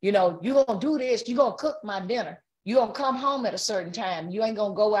boy. You know, you're gonna do this, you're gonna cook my dinner, you're gonna come home at a certain time, you ain't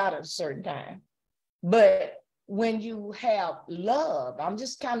gonna go out at a certain time. But when you have love, I'm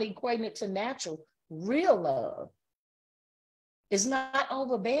just kind of equating it to natural, real love. It's not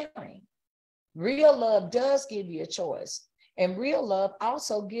overbearing. Real love does give you a choice. And real love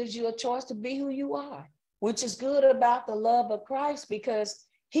also gives you a choice to be who you are, which is good about the love of Christ, because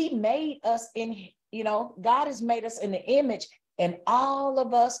he made us in, you know, God has made us in the image, and all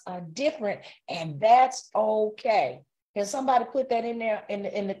of us are different, and that's okay. Can somebody put that in there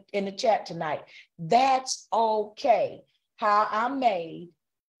in the chat tonight? That's okay. How I'm made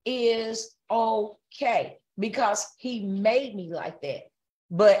is okay, because he made me like that.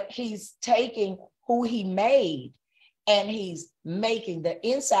 But he's taking who he made and he's making the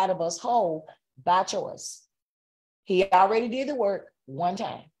inside of us whole by choice. He already did the work one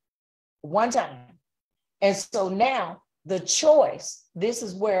time. And so now the choice, this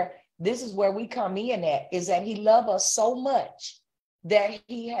is where we come in at, is that he loves us so much that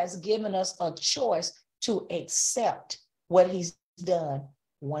he has given us a choice to accept what he's done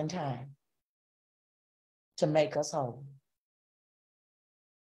one time to make us whole.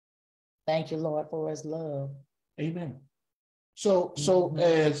 Thank you, Lord, for his love. Amen. So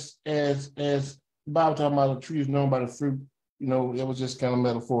as the Bible talking about the tree is known by the fruit, you know, it was just kind of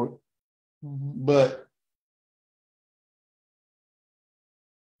metaphoric. But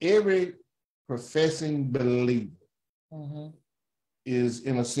every professing believer is,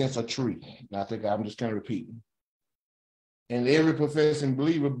 in a sense, a tree. And I think I'm just kind of repeating. And every professing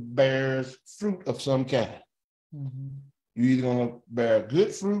believer bears fruit of some kind. You're either going to bear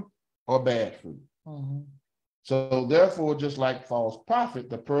good fruit or bad fruit. So therefore, just like false prophet,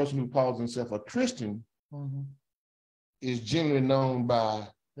 the person who calls himself a Christian is generally known by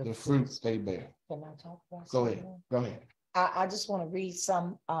the fruits they bear. Can I talk about Go ahead. I just want to read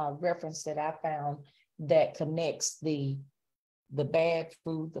some reference that I found that connects the bad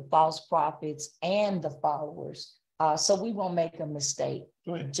fruit, the false prophets, and the followers. So we won't make a mistake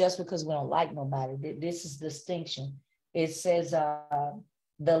just because we don't like nobody. This is distinction. It says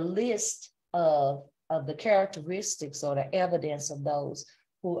the list of of the characteristics or the evidence of those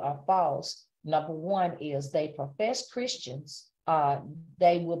who are false. Number one is they profess Christians.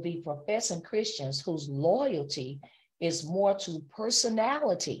 They will be professing Christians whose loyalty is more to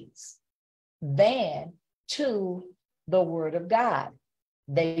personalities than to the word of God.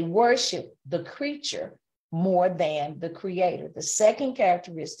 They worship the creature more than the creator. The second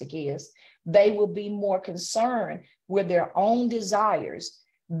characteristic is they will be more concerned with their own desires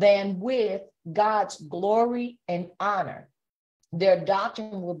than with God's glory and honor. Their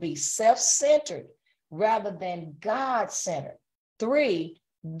doctrine will be self-centered rather than God-centered. 3,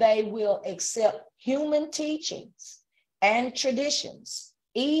 they will accept human teachings and traditions,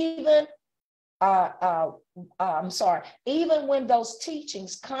 even when those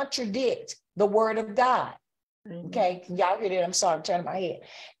teachings contradict the word of God. Okay, can y'all hear that? I'm sorry, I'm turning my head.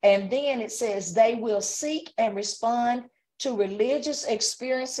 And then it says they will seek and respond to religious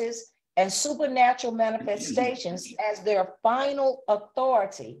experiences and supernatural manifestations as their final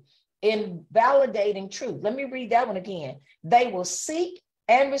authority in validating truth. Let me read that one again. They will seek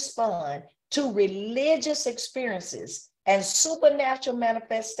and respond to religious experiences and supernatural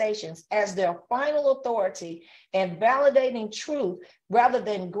manifestations as their final authority in validating truth rather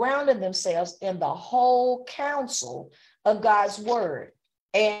than grounding themselves in the whole counsel of God's word.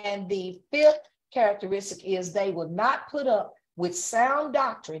 And the 5th characteristic is they will not put up with sound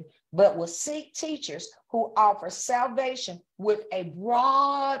doctrine, but will seek teachers who offer salvation with a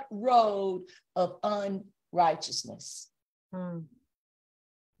broad road of unrighteousness.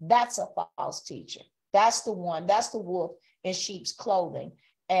 That's a false teacher. That's the one, that's the wolf in sheep's clothing.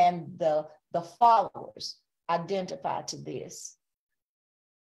 And the followers identify to this.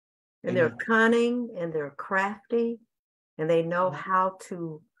 And they're cunning and they're crafty and they know how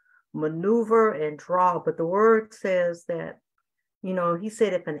to maneuver and draw. But the word says that, you know, he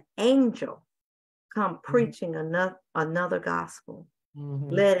said, if an angel come preaching another gospel,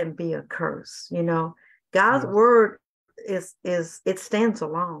 let him be a curse. You know, God's word it stands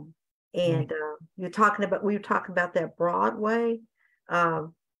alone. And we were talking about that broad way. The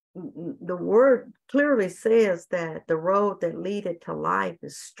word clearly says that the road that leadeth to life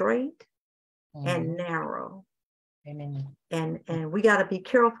is straight and narrow. Amen. And we got to be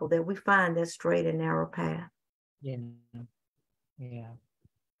careful that we find that straight and narrow path. Yeah.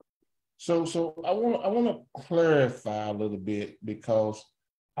 So I want to clarify a little bit, because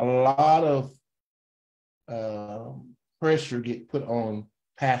a lot of pressure get put on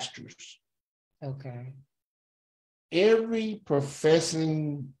pastors. Okay. Every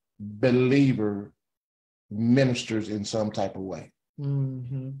professing believer ministers in some type of way.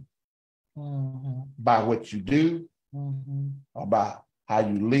 By what you do, or by how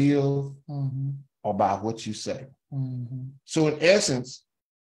you live, or by what you say. So in essence,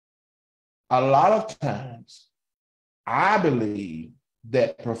 a lot of times, I believe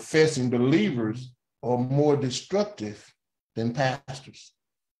that professing believers are more destructive than pastors.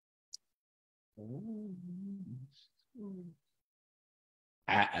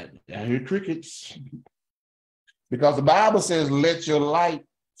 I hear crickets. Because the Bible says, let your light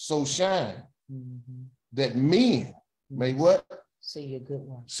so shine that men may what? See your good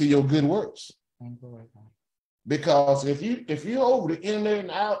works. See your good works. And glorify. Because if you're over the internet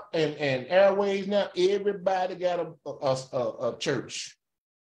and out and airways now, everybody got a church.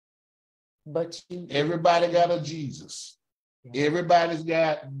 But everybody got a Jesus. Yeah. Everybody's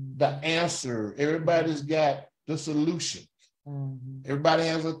got the answer. Everybody's got the solution. Everybody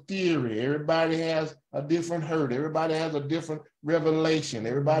has a theory. Everybody has a different hurt. Everybody has a different revelation.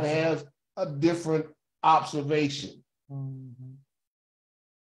 Everybody has a different observation.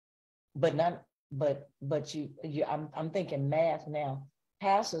 But I'm thinking math now.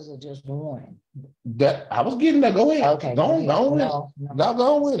 Pastors are just one. That I was getting that. Go ahead. Okay. Go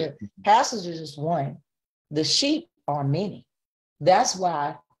on with it. Pastors are just one. The sheep are many. That's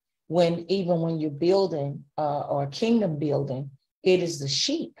why when you're building or kingdom building, it is the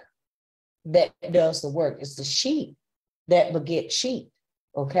sheep that does the work. It's the sheep that beget sheep.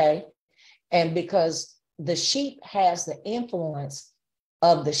 Okay. And because the sheep has the influence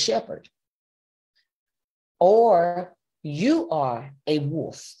of the shepherd, or you are a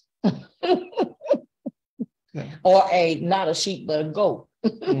wolf, or not a sheep, but a goat,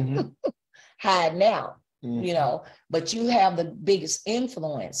 hiding out, you know, but you have the biggest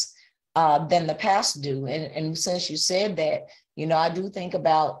influence than the pastor do. And since you said that, you know, I do think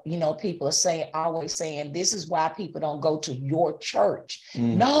about, you know, people are always saying, this is why people don't go to your church.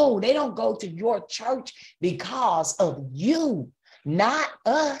 No, they don't go to your church because of you, not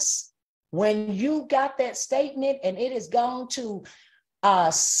us. When you got that statement and it has gone to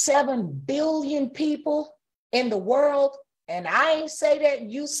 7 billion people in the world, and I ain't say that,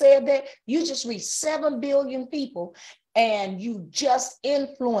 you said that, you just reach 7 billion people and you just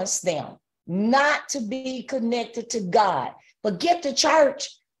influence them not to be connected to God. Forget the church,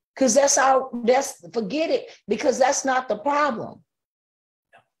 because forget it, because that's not the problem.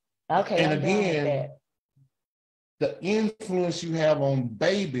 Okay. And again, the influence you have on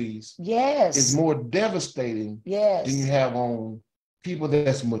babies is more devastating than you have on people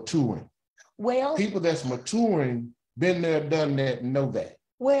that's maturing. Well, people that's maturing, been there, done that, know that.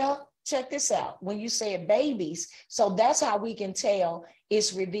 Well, check this out. When you say babies, so that's how we can tell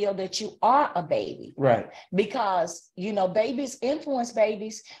it's revealed that you are a baby. Right. Because, babies influence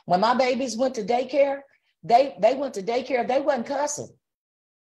babies. When my babies went to daycare, they went to daycare, they wasn't cussing.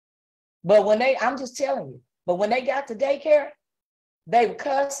 But I'm just telling you, but when they got to daycare, they were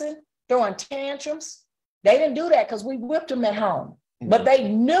cussing, throwing tantrums. They didn't do that because we whipped them at home. Mm-hmm. But they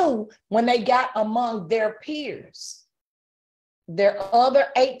knew when they got among their peers, their other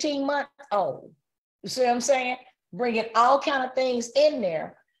 18-month-old, you see what I'm saying? Bringing all kind of things in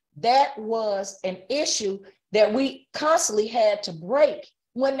there. That was an issue that we constantly had to break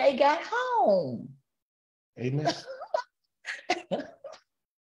when they got home. Amen.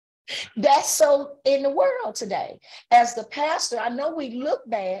 That's so in the world today. As the pastor, I know we look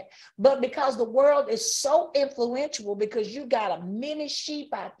bad, but because the world is so influential, because you got a many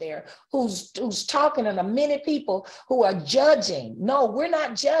sheep out there who's talking, and a many people who are judging. No, we're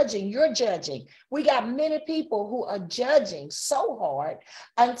not judging, you're judging. We got many people who are judging so hard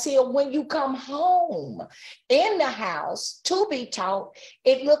until when you come home in the house to be taught,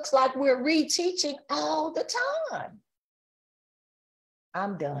 it looks like we're reteaching all the time.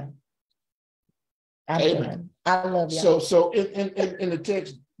 I'm done. Amen. I love you. So in the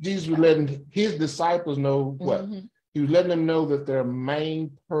text, Jesus was letting his disciples know what? Mm-hmm. He was letting them know that their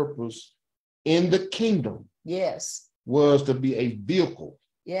main purpose in the kingdom was to be a vehicle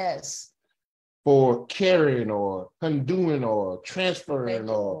for carrying or undoing or transferring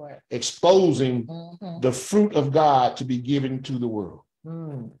or exposing the fruit of God to be given to the world.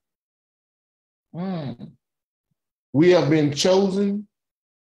 We have been chosen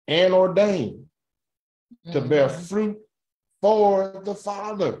and ordained to bear fruit for the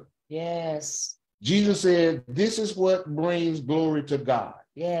Father. Yes. Jesus said, this is what brings glory to God.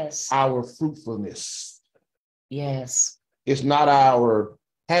 Yes. Our fruitfulness. Yes. It's not our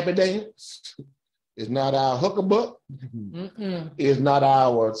happy dance. It's not our hookabuck. It's not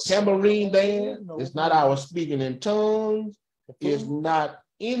our tambourine dance. It's not our speaking in tongues. It's not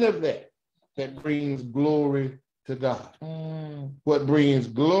any of that brings glory to God. What brings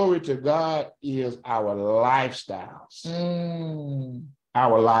glory to God is our lifestyles.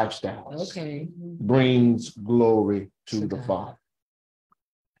 Our lifestyles brings glory to the Father.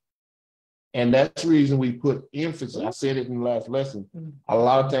 And that's the reason we put emphasis. I said it in the last lesson. A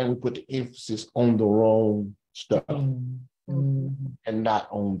lot of times we put the emphasis on the wrong stuff and not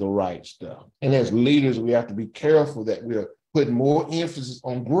on the right stuff. And as leaders, we have to be careful that we're putting more emphasis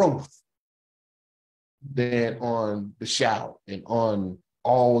on growth than on the shout and on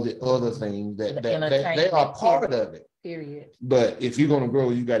all the other things that they are part of it. Period. But if you're going to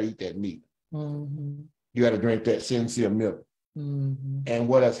grow, you got to eat that meat. You got to drink that sincere milk. And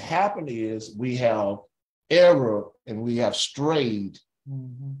what has happened is we have error and we have strayed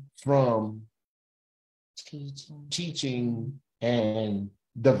from teaching and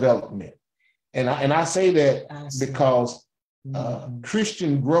development. And I say that because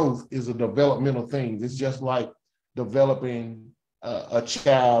Christian growth is a developmental thing. It's just like developing a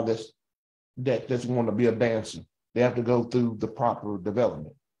child that's going to be a dancer. They have to go through the proper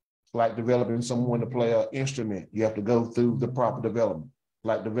development. It's like developing someone to play an instrument. You have to go through the proper development.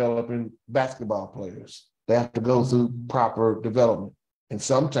 Like developing basketball players. They have to go through proper development. And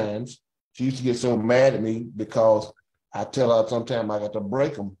sometimes she used to get so mad at me because I tell her sometimes I got to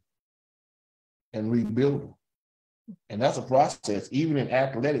break them and rebuild them. And that's a process. Even in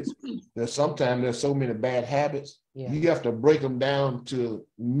athletics, there's so many bad habits. You have to break them down to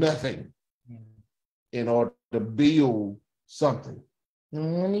nothing in order to build something.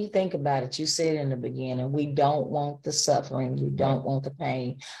 When you think about it, you said in the beginning, we don't want the suffering. We don't want the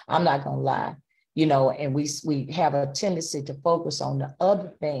pain. I'm not going to lie, and we have a tendency to focus on the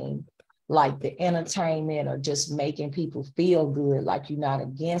other thing, like the entertainment or just making people feel good, like you're not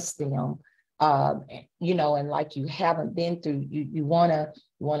against them. And like you haven't been through, you want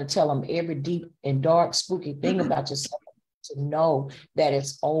to tell them every deep and dark, spooky thing about yourself to know that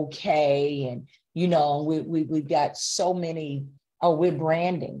it's okay. And, we've got so many Oh, we're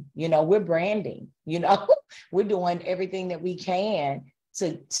branding, we're branding, we're doing everything that we can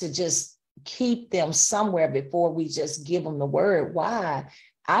to just keep them somewhere before we just give them the word. Why?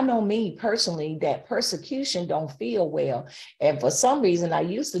 I know me personally, that persecution don't feel well. And for some reason, I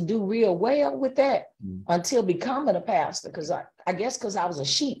used to do real well with that until becoming a pastor, because I guess because I was a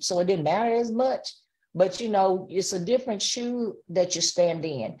sheep, so it didn't matter as much. But, it's a different shoe that you stand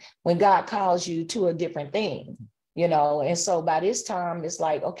in when God calls you to a different thing, And so by this time, it's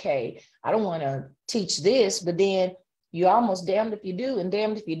like, okay, I don't want to teach this, but then you're almost damned if you do and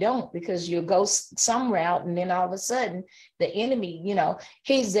damned if you don't, because you'll go some route and then all of a sudden the enemy,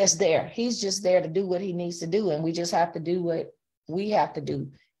 he's just there. He's just there to do what he needs to do. And we just have to do what we have to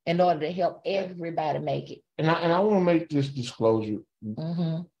do in order to help everybody make it. And I want to make this disclosure.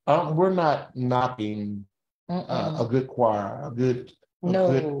 We're not knocking a good choir, good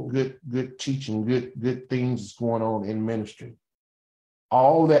teaching, good things going on in ministry.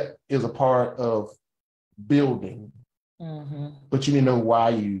 All that is a part of building. But you need to know why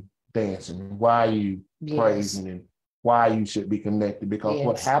you dancing, why you praising, and why you should be connected. Because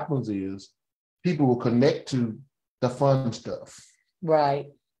what happens is people will connect to the fun stuff.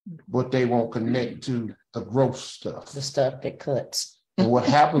 Right. But they won't connect to the growth stuff. The stuff that cuts. And what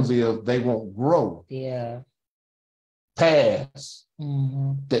happens is they won't grow. Yeah. Past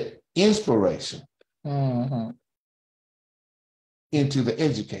the inspiration into the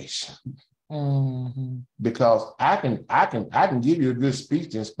education. Because I can give you a good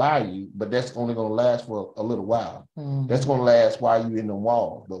speech to inspire you, but that's only going to last for a little while. That's going to last while you're in the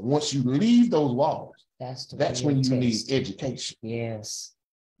walls. But once you leave those walls, that's when you need education. Yes.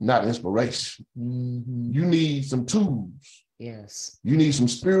 Not inspiration. You need some tools. Yes. You need some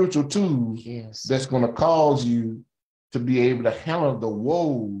spiritual tools. Yes. That's going to cause you to be able to handle the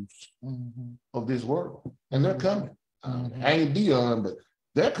woes of this world. And they're coming. I ain't Dion, but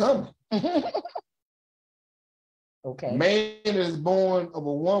they're coming. Okay. Man is born of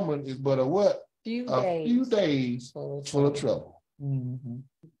a woman is but a what? Few days full of trouble.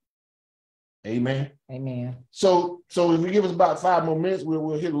 Amen. Amen. So if you give us about 5 more minutes,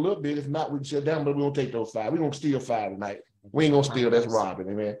 we'll hit a little bit. If not, we can shut down, but we won't take those 5. We're going to steal 5 tonight. We ain't going to steal. That's robbing.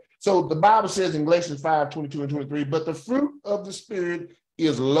 Amen. So the Bible says in Galatians 5:22-23, but the fruit of the Spirit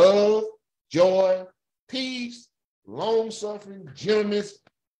is love, joy, peace, long-suffering, gentleness,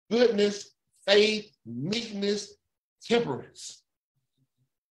 goodness, faith, meekness, temperance.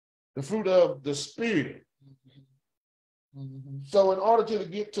 The fruit of the Spirit. So in order to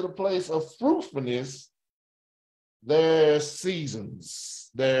get to the place of fruitfulness, there's seasons.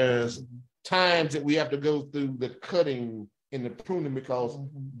 There's times that we have to go through the cutting and the pruning, because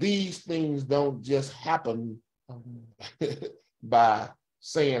these things don't just happen by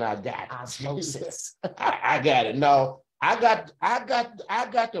saying I got it. Osmosis. I got it. No, I got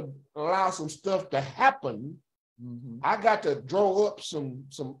to allow some stuff to happen. I got to draw up some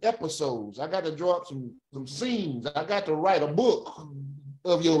episodes. I got to draw up some scenes. I got to write a book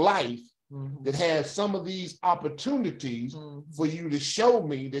of your life that has some of these opportunities for you to show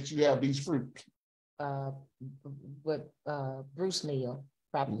me that you have these fruit. What Bruce Neal,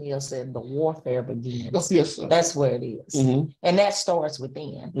 Prophet Neal said, the warfare begins. Oh, yes, sir. That's where it is. And that starts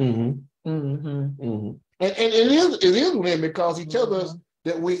within. And it is within, because he tells us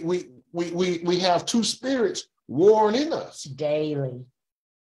that we have 2 spirits warring in us daily.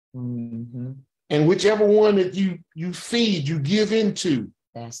 And whichever one that you feed, you give into,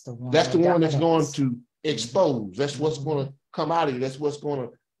 that's the one. That's the one that's going to expose. That's what's going to come out of you. That's what's going to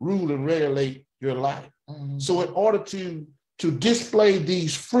rule and regulate your life. So in order to display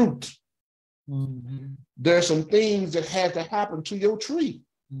these fruit, there are some things that have to happen to your tree.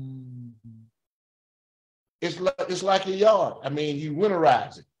 It's like a yard. I mean, you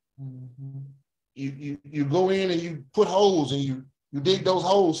winterize it. You go in and you put holes, and you dig those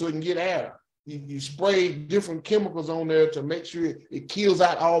holes so it can get air. You spray different chemicals on there to make sure it kills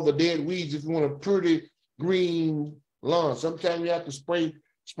out all the dead weeds if you want a pretty green lawn. Sometimes you have to spray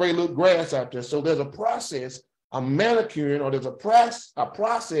little grass out there. So there's a process, a manicuring, or there's a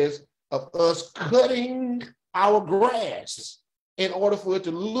process of us cutting our grass in order for it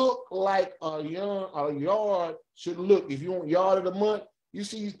to look like a yard should look. If you want yard of the month, you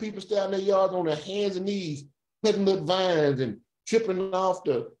see these people stay out in their yards on their hands and knees, cutting little vines and chipping off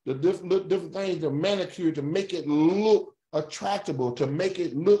the different things to manicure to make it look attractable, to make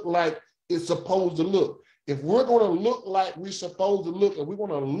it look like it's supposed to look. If we're going to look like we're supposed to look, and we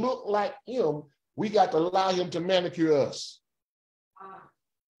want to look like him, we got to allow him to manicure us.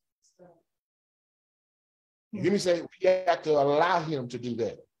 You hear me say we got to allow him to do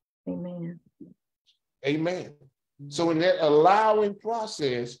that. Amen. Amen. So in that allowing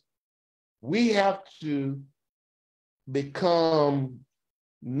process, we have to become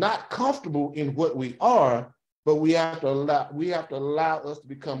not comfortable in what we are, but we have to allow us to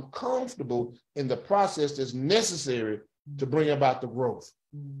become comfortable in the process that's necessary to bring about the growth.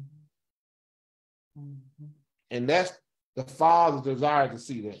 And that's the Father's desire to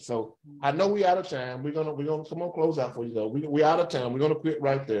see that. So I know we're out of time. We're gonna come on, close out for you though. We're out of time. We're gonna quit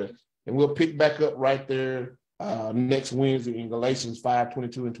right there, and we'll pick back up right there next Wednesday in Galatians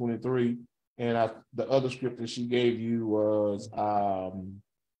 5:22 and 23. And the other scripture she gave you was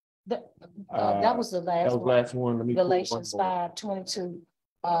that was the last one. Last one. Let me Galatians 5:22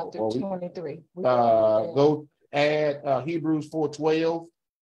 through 23. Go add Hebrews 4:12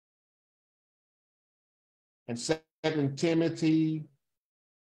 and 2 Timothy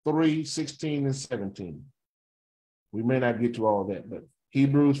 3:16 and 17. We may not get to all that, but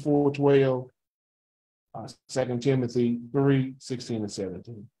Hebrews 4:12, 2 Timothy 3:16 and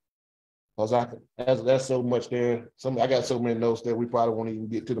 17. Because that's so much there. I got so many notes there. We probably won't even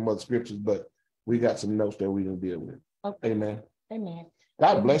get to the other scriptures, but we got some notes that we can deal with. Okay. Amen. Amen.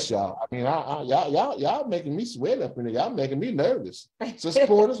 God bless y'all. I mean, y'all making me sweat up in there. Y'all making me nervous. Sister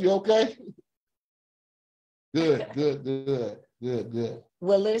Porters, you okay? Good.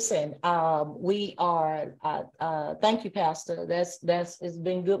 Well, listen, we are. Thank you, Pastor. It's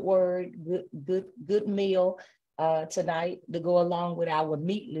been good word, good meal tonight to go along with our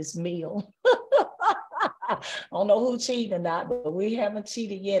meatless meal. I don't know who cheated or not, but we haven't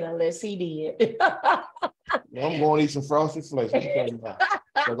cheated yet unless he did. I'm going to eat some frosted flakes.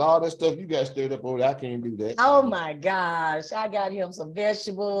 Because all that stuff you got stirred up over there, I can't do that. Oh my gosh. I got him some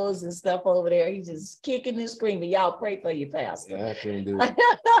vegetables and stuff over there. He's just kicking and screaming. Y'all pray for your pastor. Yeah, I can't do it.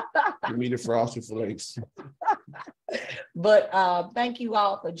 Give me the frosted flakes. But thank you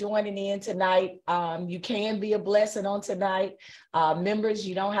all for joining in tonight. You can be a blessing on tonight. Members,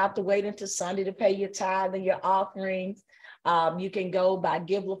 you don't have to wait until Sunday to pay your tithe and your offerings. You can go by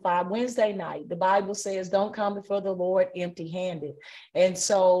Givelify Wednesday night. The Bible says, don't come before the Lord empty-handed. And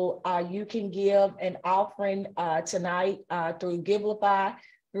so you can give an offering tonight through Givelify,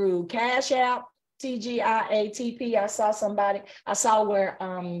 through Cash App, TGIATP. I saw where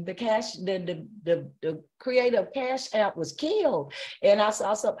the creator of Cash App was killed. And I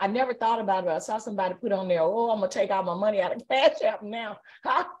saw some, I never thought about it. I saw somebody put on there, oh, I'm gonna take all my money out of Cash App now.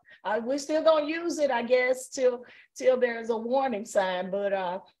 We're still gonna use it, I guess, till there's a warning sign.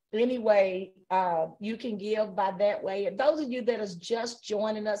 But anyway, you can give by that way. And those of you that is just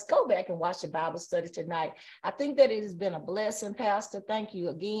joining us, go back and watch the Bible study tonight. I think that it has been a blessing, Pastor. Thank you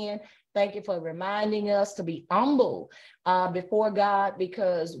again. Thank you for reminding us to be humble before God,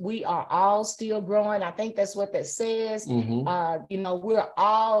 because we are all still growing. I think that's what that says. We're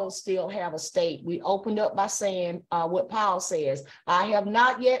all still have a state. We opened up by saying what Paul says, I have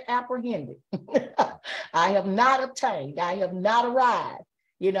not yet apprehended. I have not obtained. I have not arrived.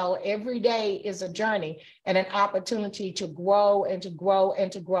 Every day is a journey and an opportunity to grow and to grow and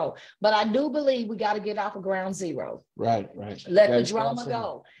to grow. But I do believe we got to get off of ground zero. Right. Let the drama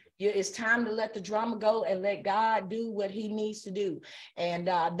go. It's time to let the drama go and let God do what he needs to do. And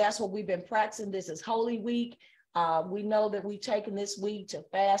that's what we've been practicing. This is Holy Week. We know that we've taken this week to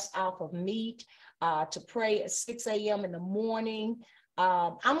fast off of meat, to pray at 6 a.m. in the morning.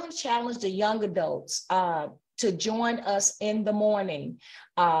 I'm going to challenge the young adults to join us in the morning,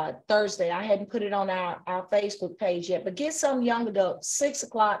 Thursday. I hadn't put it on our Facebook page yet, but get some young adults, 6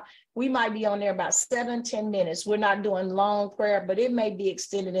 o'clock. We might be on there about 7-10 minutes. We're not doing long prayer, but it may be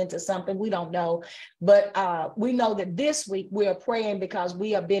extended into something. We don't know. But we know that this week we are praying because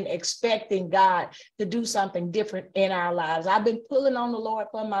we have been expecting God to do something different in our lives. I've been pulling on the Lord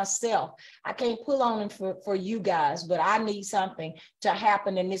for myself. I can't pull on him for you guys, but I need something to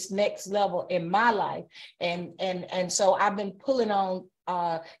happen in this next level in my life. And so I've been pulling on,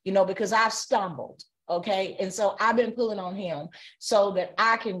 because I've stumbled. Okay. And so I've been pulling on him so that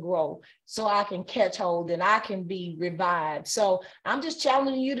I can grow, so I can catch hold and I can be revived. So I'm just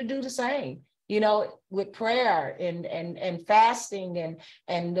challenging you to do the same, with prayer and fasting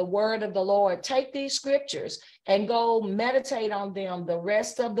and the word of the Lord. Take these scriptures and go meditate on them the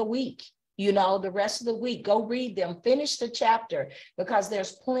rest of the week. The rest of the week, go read them, finish the chapter, because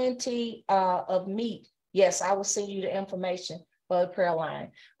there's plenty of meat. Yes, I will send you the information for the prayer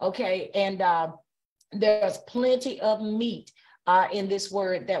line. Okay. And there's plenty of meat in this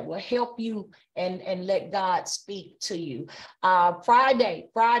word that will help you and let God speak to you. Friday,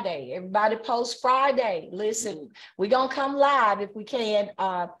 everybody post Friday. Listen, we're going to come live if we can.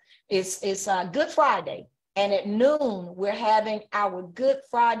 It's Good Friday. And at noon, we're having our Good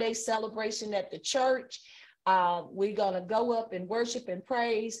Friday celebration at the church. We're going to go up and worship and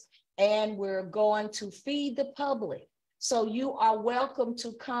praise, and we're going to feed the public. So you are welcome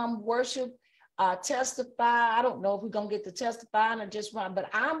to come worship, testify. I don't know if we're going to get to testify or just run, but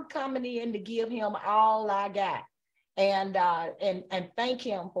I'm coming in to give him all I got and thank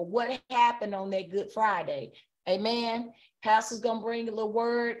him for what happened on that Good Friday. Amen. Pastor's gonna bring a little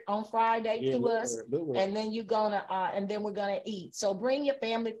word on Friday to us, and then you're gonna and then we're gonna eat. So bring your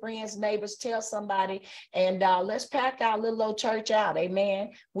family, friends, neighbors, tell somebody, and let's pack our little old church out.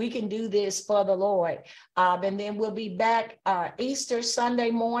 Amen. We can do this for the Lord. And then we'll be back Easter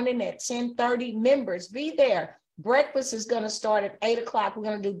Sunday morning at 10:30. Members, be there. Breakfast is going to start at 8 o'clock. We're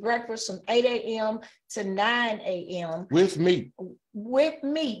going to do breakfast from 8 a.m. to 9 a.m. With meat. With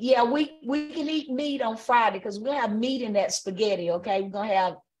meat. Yeah, we can eat meat on Friday because we're going to have meat in that spaghetti, okay? We're going to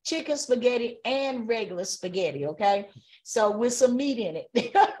have chicken spaghetti and regular spaghetti, okay? So with some meat in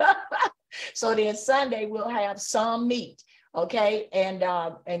it. So then Sunday we'll have some meat, okay?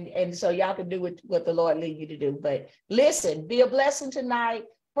 And so y'all can do what the Lord lead you to do. But listen, be a blessing tonight.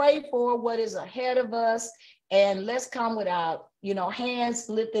 Pray for what is ahead of us. And let's come with our, hands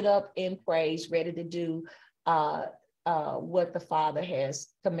lifted up in praise, ready to do what the Father has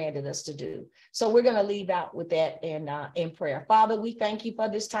commanded us to do. So we're going to leave out with that in prayer. Father, we thank you for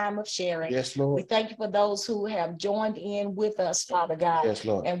this time of sharing. Yes, Lord. We thank you for those who have joined in with us, Father God. Yes,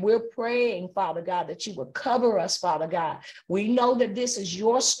 Lord. And we're praying, Father God, that you would cover us, Father God. We know that this is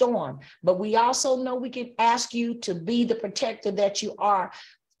your storm, but we also know we can ask you to be the protector that you are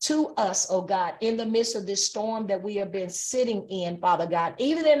to us, oh God, in the midst of this storm that we have been sitting in, Father God,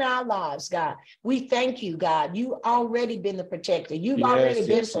 even in our lives, God. We thank you, God. You've already been the protector. You've already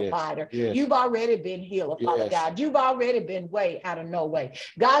been provider. Yes. You've already been healer, Father God. You've already been way out of no way.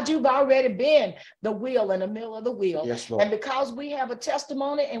 God, you've already been the wheel in the middle of the wheel. Yes, Lord. And because we have a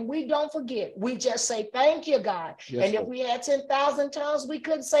testimony and we don't forget, we just say, thank you, God. Yes, and if Lord. we had 10,000 tongues, we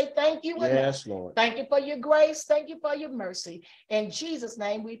couldn't say thank you enough. Yes, Lord. Thank you for your grace. Thank you for your mercy. In Jesus'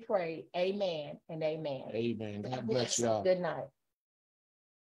 name we pray. Amen and amen. Amen. God bless y'all. Good night.